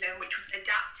curriculum which was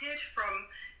adapted from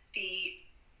the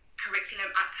curriculum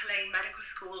at Tulane Medical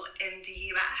School in the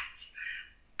US.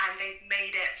 and they've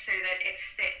made it so that it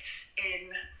fits in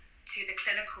to the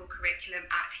clinical curriculum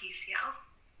at UCL.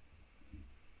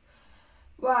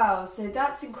 Wow, so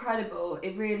that's incredible.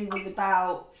 It really was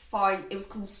about it was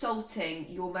consulting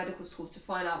your medical school to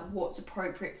find out what's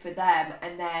appropriate for them,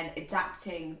 and then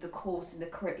adapting the course and the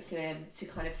curriculum to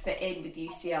kind of fit in with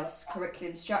UCL's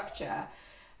curriculum structure.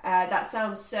 That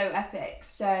sounds so epic.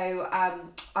 So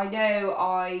I know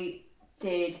I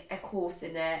did a course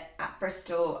in it at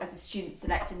Bristol as a student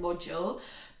selected module,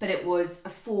 but it was a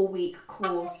 4-week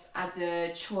course as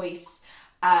a choice,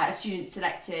 a student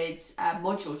selected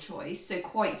module choice, so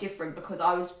quite different, because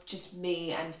I was just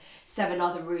me and 7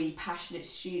 other really passionate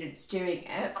students doing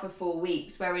it for 4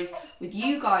 weeks, whereas with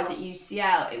you guys at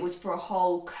UCL it was for a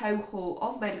whole cohort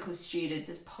of medical students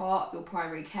as part of your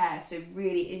primary care, so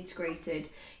really integrated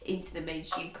into the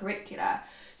mainstream curricula.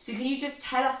 So can you just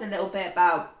tell us a little bit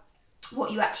about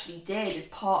what you actually did as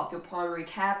part of your primary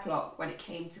care block when it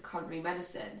came to culinary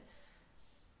medicine?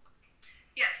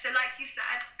 Yeah, so like you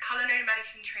said, culinary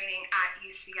medicine training at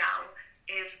UCL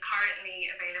is currently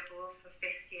available for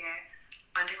 5th year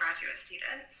undergraduate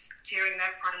students during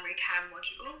their primary care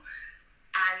module.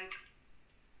 And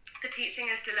the teaching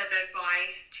is delivered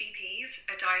by GPs,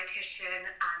 a dietitian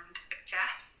and a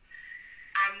chef.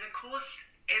 And the course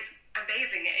is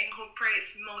amazing. It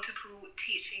incorporates multiple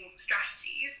teaching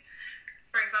strategies.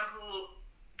 For example,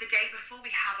 the day before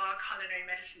we have our culinary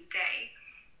medicine day,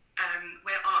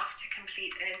 we're asked to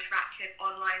complete an interactive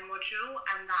online module,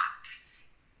 and that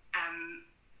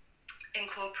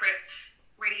incorporates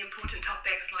really important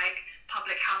topics like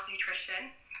public health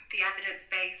nutrition, the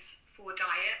evidence base for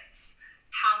diets,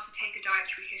 how to take a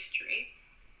dietary history.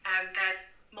 There's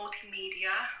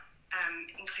multimedia,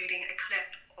 including a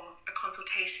clip of a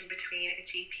consultation between a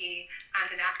GP and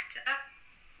an actor.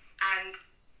 And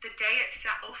the day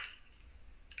itself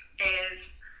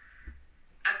is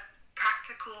a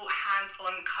practical,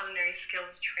 hands-on culinary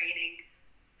skills training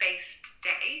based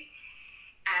day.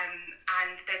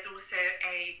 And there's also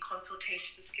a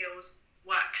consultation skills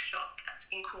workshop that's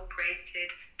incorporated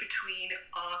between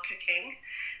our cooking.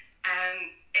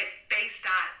 It's based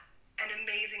at an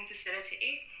amazing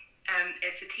facility.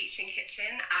 It's a teaching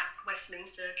kitchen at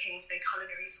Westminster Kingsway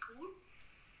Culinary School.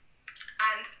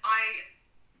 And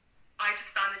I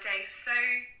just found the day so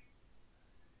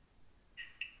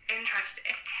interesting,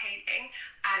 entertaining,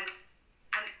 and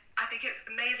I think it's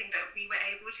amazing that we were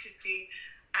able to do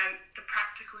the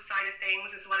practical side of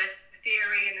things as well as the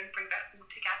theory, and then bring that all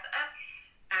together.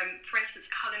 For instance,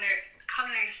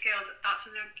 culinary skills, that's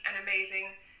an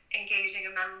amazing, engaging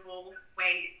and memorable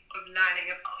way of learning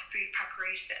about food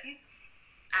preparation.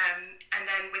 And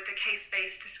then with the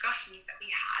case-based discussions that we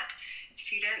had,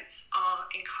 students are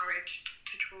encouraged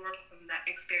to draw upon their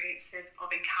experiences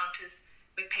of encounters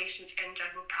with patients in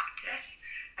general practice,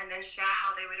 and then share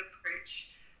how they would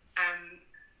approach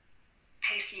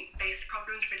patient-based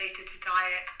problems related to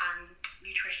diet and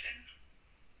nutrition.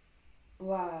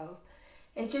 Wow,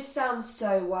 it just sounds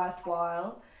so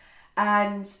worthwhile.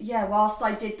 And yeah, whilst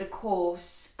I did the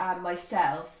course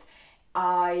myself,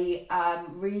 I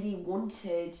really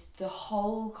wanted the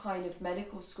whole kind of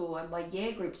medical school and my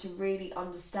year group to really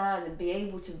understand and be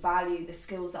able to value the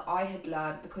skills that I had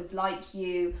learned, because like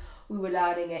you, we were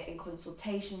learning it in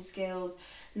consultation skills,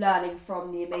 learning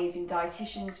from the amazing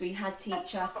dietitians we had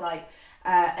teach us, like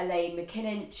Elaine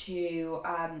McKinnon, who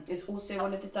is also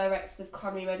one of the directors of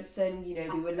culinary medicine. You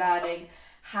know, we were learning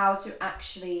how to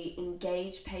actually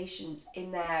engage patients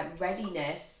in their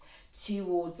readiness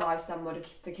towards lifestyle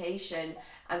modification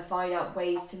and find out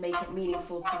ways to make it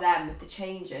meaningful to them with the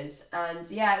changes. And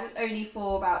yeah, it was only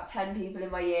for about 10 people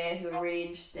in my year who were really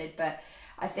interested, but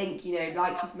I think, you know,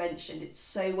 like you've mentioned, it's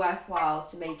so worthwhile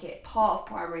to make it part of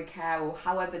primary care, or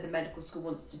however the medical school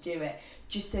wants to do it,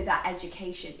 just so that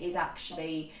education is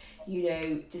actually, you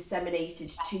know,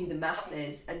 disseminated to the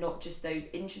masses and not just those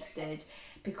interested,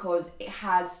 because it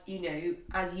has, you know,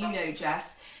 as you know,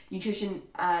 Jess, nutrition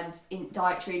and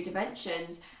dietary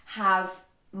interventions have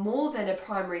more than a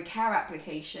primary care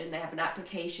application. They have an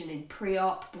application in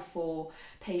pre-op before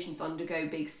patients undergo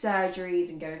big surgeries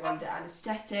and going under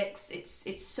anaesthetics.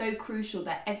 It's so crucial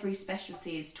that every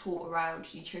specialty is taught around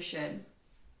nutrition.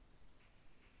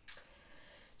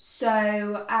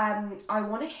 So I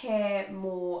want to hear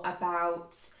more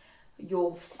about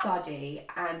your study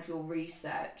and your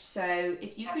research. So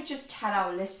if you could just tell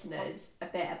our listeners a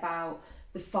bit about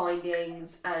the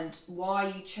findings and why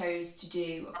you chose to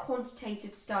do a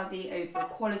quantitative study over a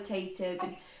qualitative,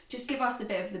 and just give us a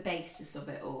bit of the basis of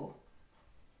it all.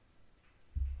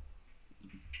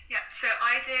 Yeah, so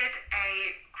I did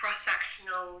a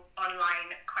cross-sectional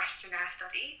online questionnaire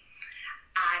study,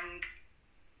 and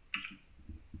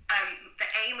the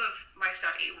aim of my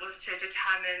study was to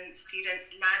determine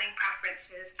students' learning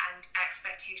preferences and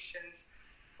expectations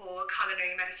for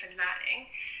culinary medicine learning,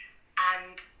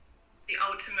 and the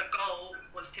ultimate goal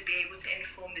was to be able to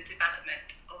inform the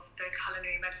development of the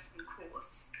culinary medicine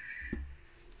course.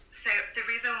 So the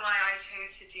reason why I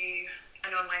chose to do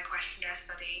an online questionnaire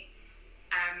study,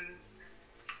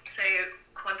 so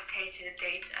quantitative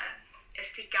data,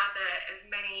 is to gather as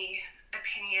many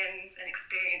opinions and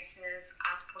experiences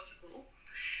as possible.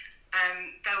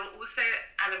 There were also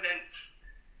elements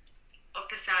of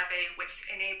the survey which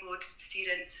enabled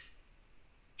students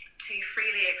to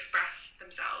freely express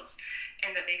themselves,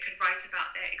 in that they could write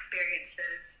about their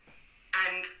experiences,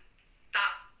 and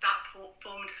that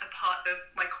formed a part of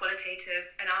my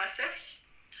qualitative analysis.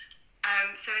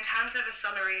 So in terms of a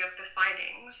summary of the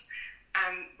findings,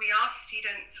 we asked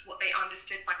students what they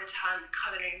understood by the term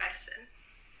culinary medicine.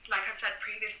 Like I've said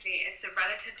previously, it's a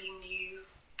relatively new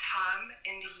term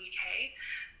in the UK,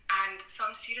 and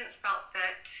some students felt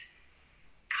that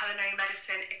culinary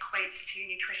medicine equates to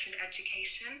nutrition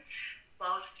education,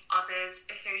 whilst others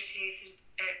associated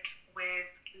it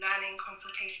with learning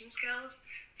consultation skills,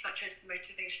 such as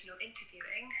motivational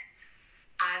interviewing.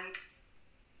 And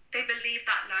they believed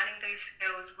that learning those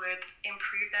skills would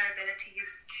improve their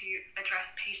abilities to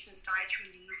address patients'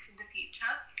 dietary needs in the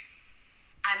future.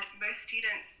 And most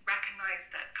students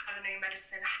recognise that culinary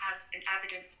medicine has an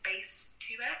evidence base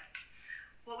to it.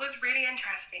 What was really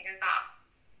interesting is that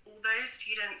although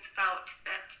students felt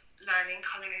that learning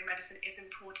culinary medicine is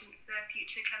important for their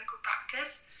future clinical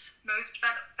practice, most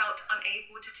felt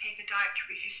unable to take a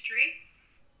dietary history.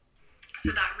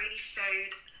 So that really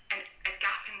showed a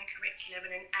gap in the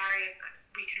curriculum and an area that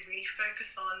we could really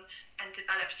focus on and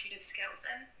develop student skills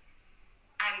in.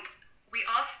 And we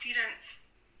asked students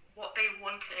what they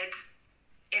wanted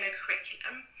in a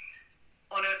curriculum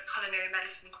on a culinary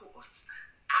medicine course,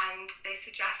 and they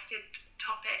suggested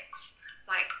topics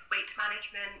like weight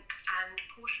management and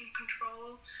portion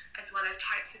control, as well as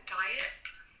types of diet.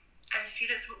 And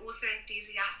students were also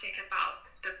enthusiastic about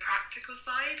the practical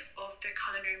side of the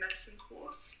culinary medicine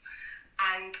course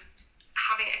and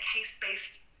having a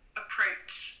case-based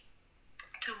approach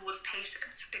towards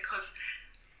patients, because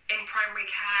in primary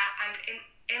care and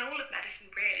in all of medicine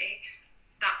really,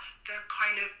 that's the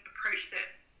kind of approach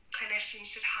that clinicians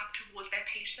should have towards their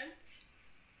patients.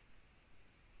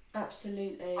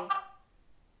 Absolutely.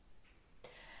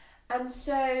 And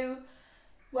so,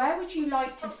 where would you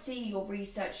like to see your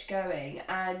research going?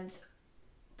 And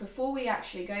before we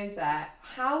actually go there,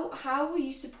 how were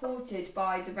you supported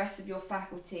by the rest of your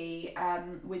faculty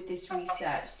with this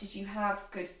research? Did you have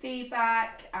good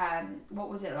feedback? What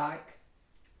was it like?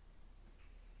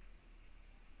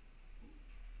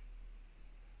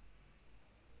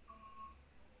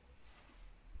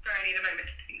 Sorry, I need a moment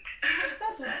to think.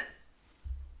 That's all right.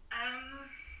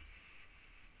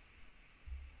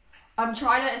 I'm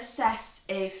trying to assess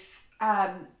if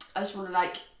I just want to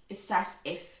assess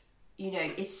if,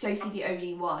 is Sophie the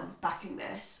only one backing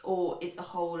this, or is the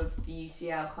whole of the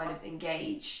UCL kind of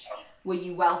engaged? Were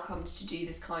you welcomed to do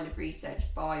this kind of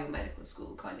research by your medical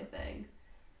school kind of thing?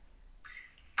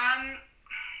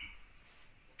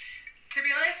 To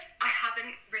be honest, I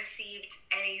haven't received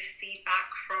any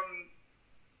feedback from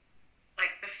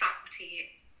the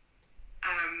faculty,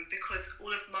 because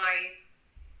all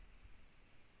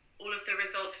of the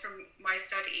results from my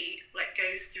study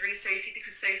goes through Sophie,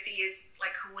 because Sophie is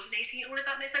coordinating all of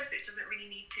that in a sense, so it doesn't really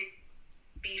need to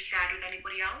be shared with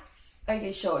anybody else.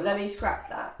 Okay, sure. Let me scrap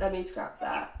that.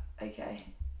 Okay.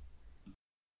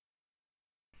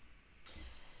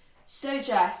 So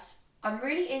Jess, I'm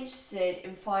really interested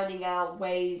in finding out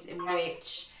ways in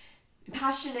which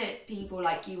passionate people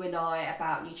like you and I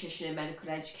about nutrition and medical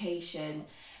education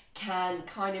can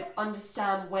kind of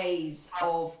understand ways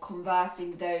of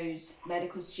converting those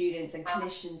medical students and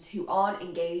clinicians who aren't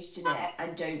engaged in it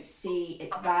and don't see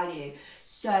its value.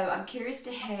 So I'm curious to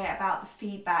hear about the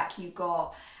feedback you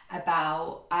got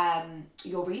about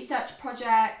your research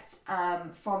project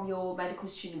from your medical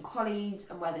student colleagues,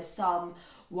 and whether some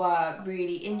were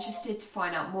really interested to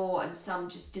find out more and some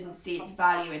just didn't see its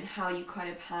value, and how you kind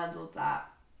of handled that.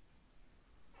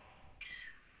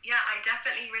 Yeah, I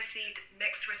definitely received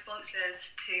mixed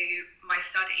responses to my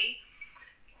study.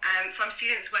 Some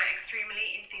students were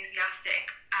extremely enthusiastic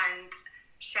and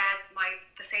shared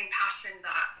the same passion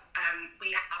that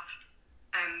we have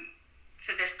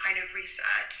for this kind of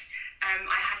research.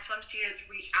 I had some students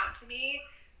reach out to me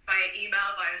via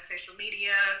email, via social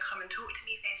media, come and talk to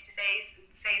me face to face, and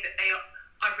say that they were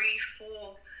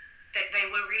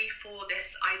really for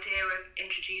this idea of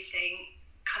introducing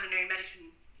culinary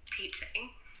medicine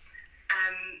teaching.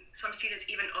 Some students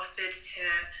even offered to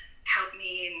help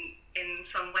me in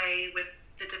some way with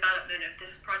the development of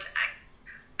this project.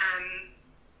 And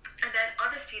then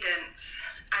other students,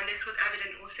 and this was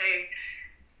evident also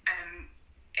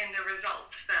in the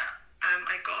results that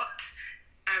I got,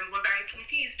 were very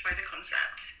confused by the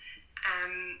concept.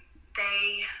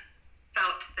 They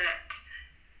felt that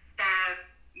there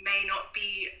may not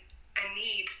be a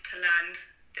need to learn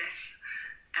this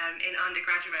in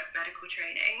undergraduate medical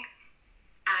training,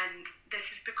 and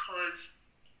this is because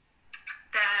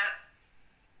their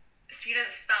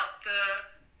students felt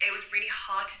it was really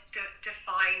hard to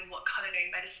define what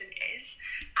culinary medicine is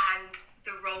and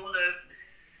the role of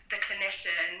the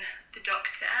clinician, the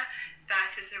doctor,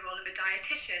 versus the role of a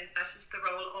dietitian versus the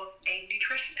role of a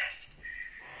nutritionist.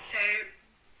 So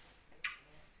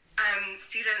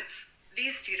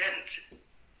these students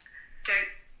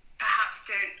don't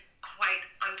quite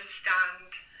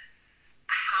understand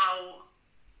how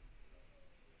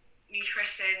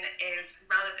nutrition is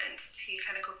relevant to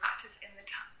clinical practice in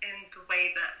the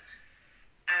way that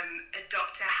a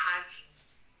doctor has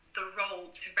the role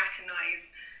to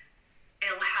recognise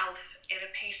ill health in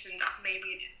a patient that may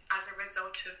be as a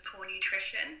result of poor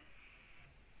nutrition.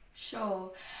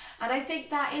 Sure. And I think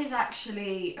that is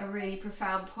actually a really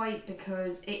profound point,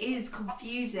 because it is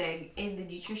confusing in the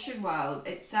nutrition world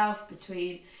itself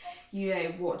between,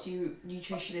 what do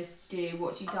nutritionists do,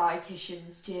 what do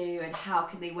dietitians do, and how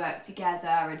can they work together,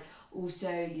 and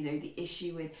also, the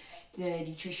issue with the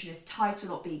nutritionist title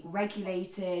not being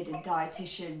regulated and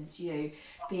dietitians,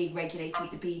 being regulated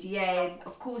with the BDA. And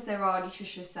of course, there are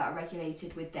nutritionists that are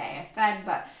regulated with the AFN,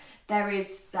 but there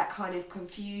is that kind of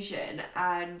confusion.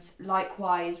 And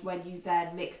likewise, when you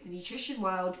then mix the nutrition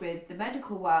world with the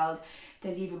medical world,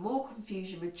 there's even more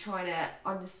confusion with trying to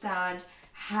understand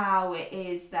how it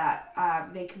is that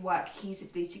they can work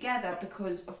cohesively together,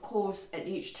 because of course at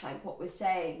NutriTank, what we're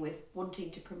saying with wanting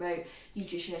to promote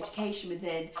nutrition education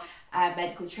within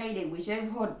medical training, we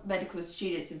don't want medical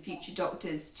students and future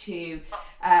doctors to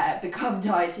become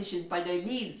dietitians. By no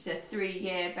means. It's a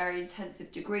 3-year very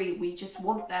intensive degree. We just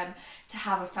want them to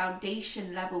have a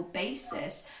foundation level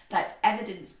basis that's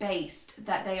evidence based,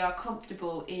 that they are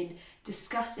comfortable in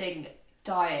discussing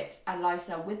diet and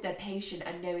lifestyle with their patient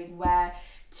and knowing where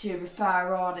to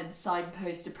refer on and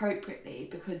signpost appropriately,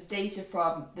 because data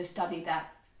from the study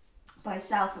that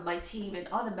myself and my team and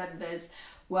other members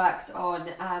worked on,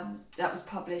 that was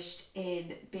published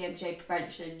in BMJ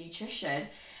Prevention and Nutrition,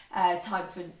 Time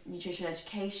for Nutrition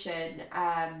Education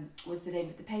was the name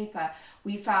of the paper.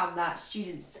 We found that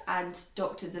students and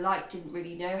doctors alike didn't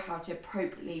really know how to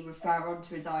appropriately refer on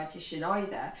to a dietitian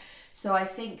either. So I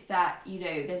think that,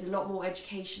 there's a lot more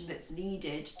education that's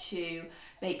needed to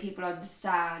make people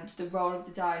understand the role of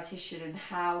the dietitian and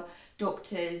how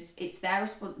doctors, it's their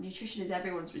nutrition is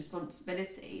everyone's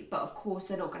responsibility, but of course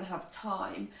they're not going to have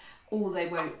time, or they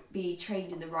won't be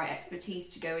trained in the right expertise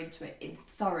to go into it in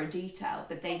thorough detail,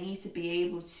 but they need to be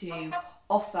able to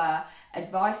offer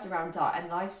advice around diet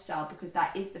and lifestyle, because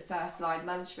that is the first line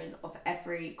management of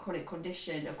every chronic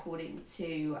condition according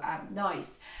to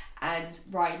NICE. And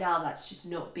right now that's just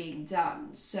not being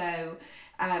done. So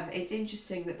it's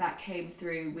interesting that came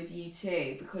through with you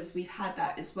too, because we've had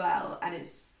that as well. And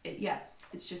it's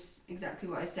just exactly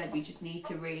what I said. We just need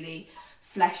to really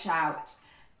flesh out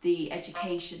the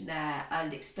education there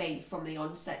and explain from the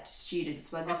onset to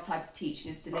students, when this type of teaching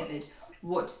is delivered,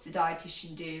 what does the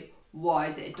dietitian do? Why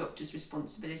is it a doctor's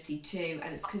responsibility too?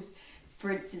 And it's because,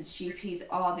 for instance, GPs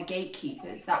are the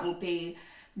gatekeepers. That will be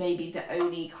maybe the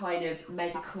only kind of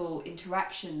medical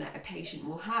interaction that a patient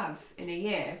will have in a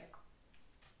year.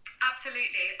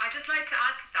 Absolutely. I'd just like to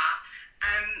add to that.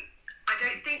 I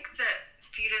don't think that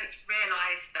students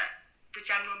realise that the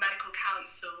General Medical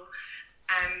Council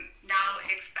now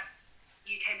expect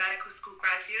UK medical school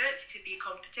graduates to be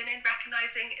competent in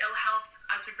recognising ill health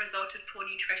as a result of poor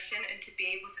nutrition, and to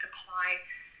be able to apply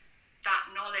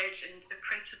that knowledge and the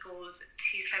principles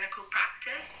to clinical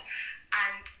practice.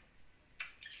 And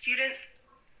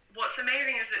what's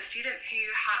amazing is that students who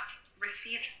have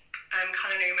received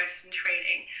culinary medicine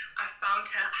training are found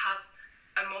to have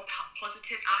a more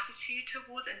positive attitude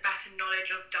towards and better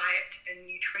knowledge of diet and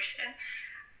nutrition,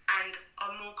 and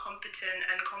are more competent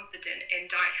and confident in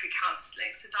dietary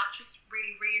counselling. So that just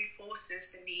really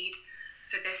reinforces the need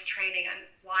for this training, and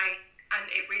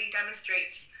it really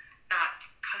demonstrates that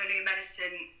culinary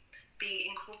medicine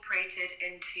being incorporated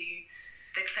into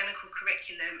the clinical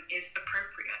curriculum is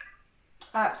appropriate.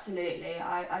 Absolutely,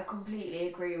 I completely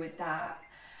agree with that.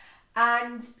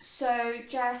 And so,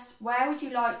 Jess, where would you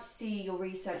like to see your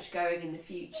research going in the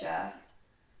future?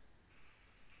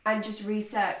 and just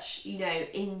research, you know,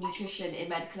 in nutrition, in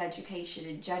medical education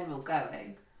in general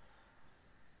going?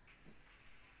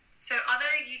 So other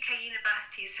UK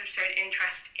universities have shown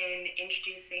interest in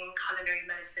introducing culinary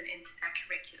medicine into their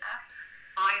curricula.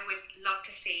 I would love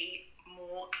to see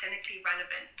more clinically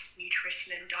relevant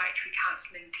nutrition and dietary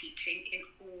counselling teaching in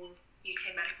all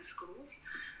UK medical schools.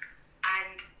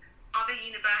 And other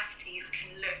universities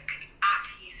can look at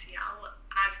UCL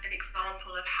as an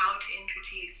example of how to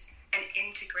introduce and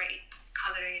integrate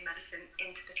culinary medicine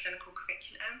into the clinical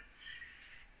curriculum.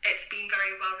 It's been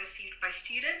very well received by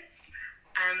students.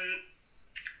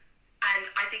 And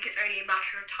I think it's only a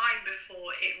matter of time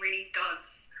before it really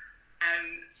does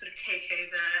sort of take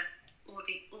over all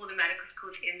the medical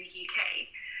schools in the UK.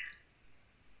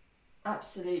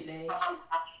 Absolutely.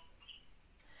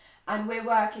 And we're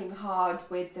working hard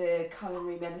with the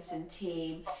culinary medicine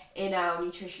team in our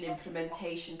nutrition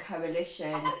implementation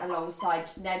coalition alongside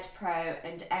NEDPRO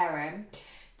and ERIM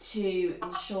to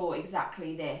ensure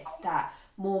exactly this, that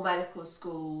more medical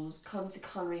schools come to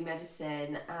culinary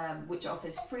medicine, which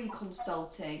offers free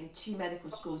consulting to medical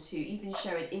schools who even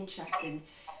show an interest in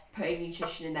putting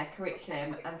nutrition in their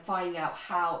curriculum and finding out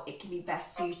how it can be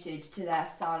best suited to their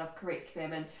style of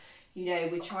curriculum. And you know,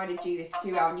 we're trying to do this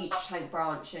through our NutriTank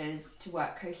branches to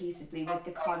work cohesively with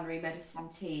the culinary medicine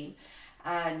team,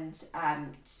 and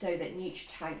so that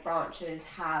NutriTank branches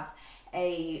have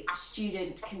a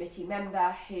student committee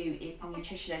member who is the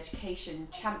nutrition education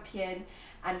champion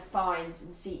and finds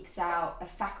and seeks out a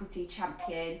faculty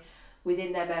champion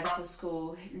within their medical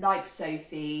school, like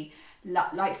Sophie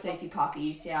Parker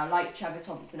UCL, like Trevor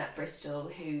Thompson at Bristol,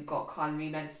 who got culinary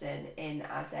medicine in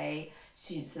as a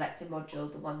student selected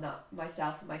module, the one that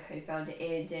myself and my co-founder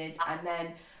Ian did. And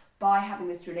then by having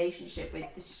this relationship with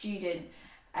the student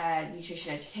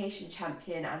nutrition education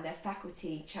champion and their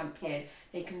faculty champion,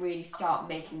 they can really start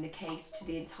making the case to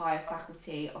the entire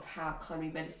faculty of how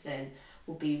culinary medicine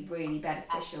will be really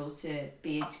beneficial to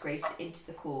be integrated into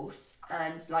the course.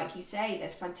 And like you say,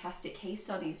 there's fantastic case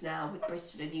studies now with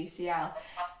Bristol and UCL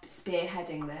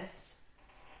spearheading this.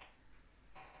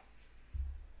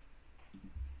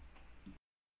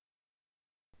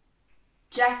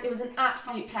 Jess, it was an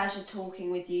absolute pleasure talking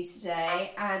with you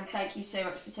today, and thank you so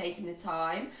much for taking the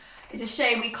time. It's a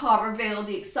shame we can't reveal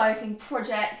the exciting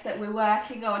project that we're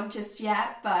working on just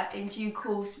yet, but in due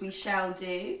course we shall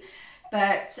do.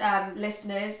 But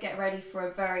listeners, get ready for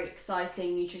a very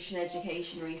exciting nutrition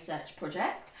education research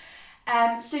project.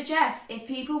 So Jess, if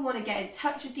people want to get in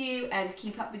touch with you and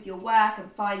keep up with your work and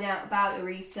find out about your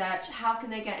research, how can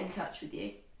they get in touch with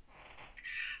you?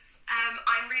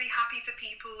 I'm really happy for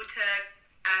people to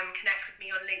connect with me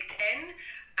on LinkedIn.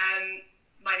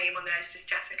 My name on there is just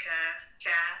Jessica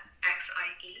Jare,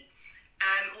 XIE.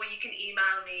 Or you can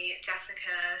email me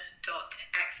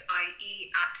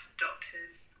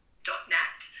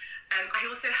jessica.xie@doctors.net. I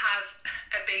also have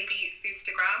a baby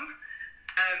Foodstagram,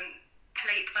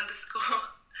 plate for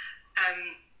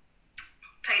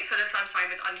the sunshine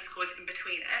with underscores in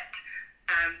between it,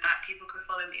 that people can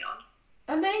follow me on.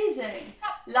 Amazing.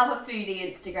 Love a foodie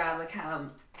Instagram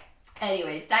account.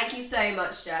 Anyways, thank you so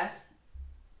much, Jess.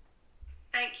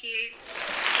 Thank you.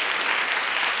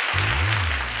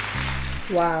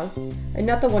 Wow,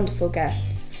 another wonderful guest.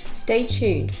 Stay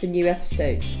tuned for new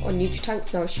episodes on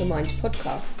NutriTank's Nourish Your Mind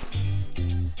podcast.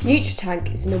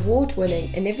 NutriTank is an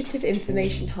award-winning, innovative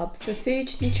information hub for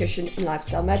food, nutrition and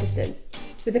lifestyle medicine,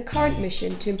 with a current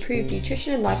mission to improve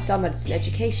nutrition and lifestyle medicine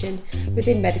education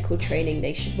within medical training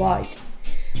nationwide.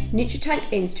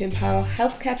 NutriTank aims to empower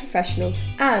healthcare professionals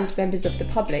and members of the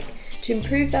public to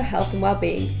improve their health and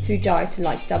well-being through diet and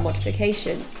lifestyle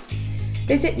modifications.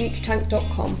 Visit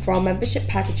NutriTank.com for our membership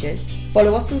packages,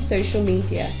 follow us on social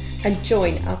media and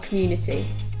join our community.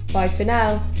 Bye for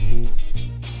now.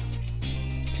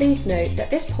 Please note that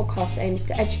this podcast aims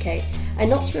to educate and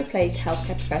not to replace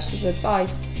healthcare professionals'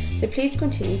 advice, so please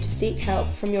continue to seek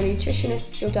help from your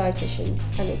nutritionists or dietitians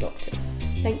and your doctors.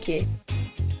 Thank you.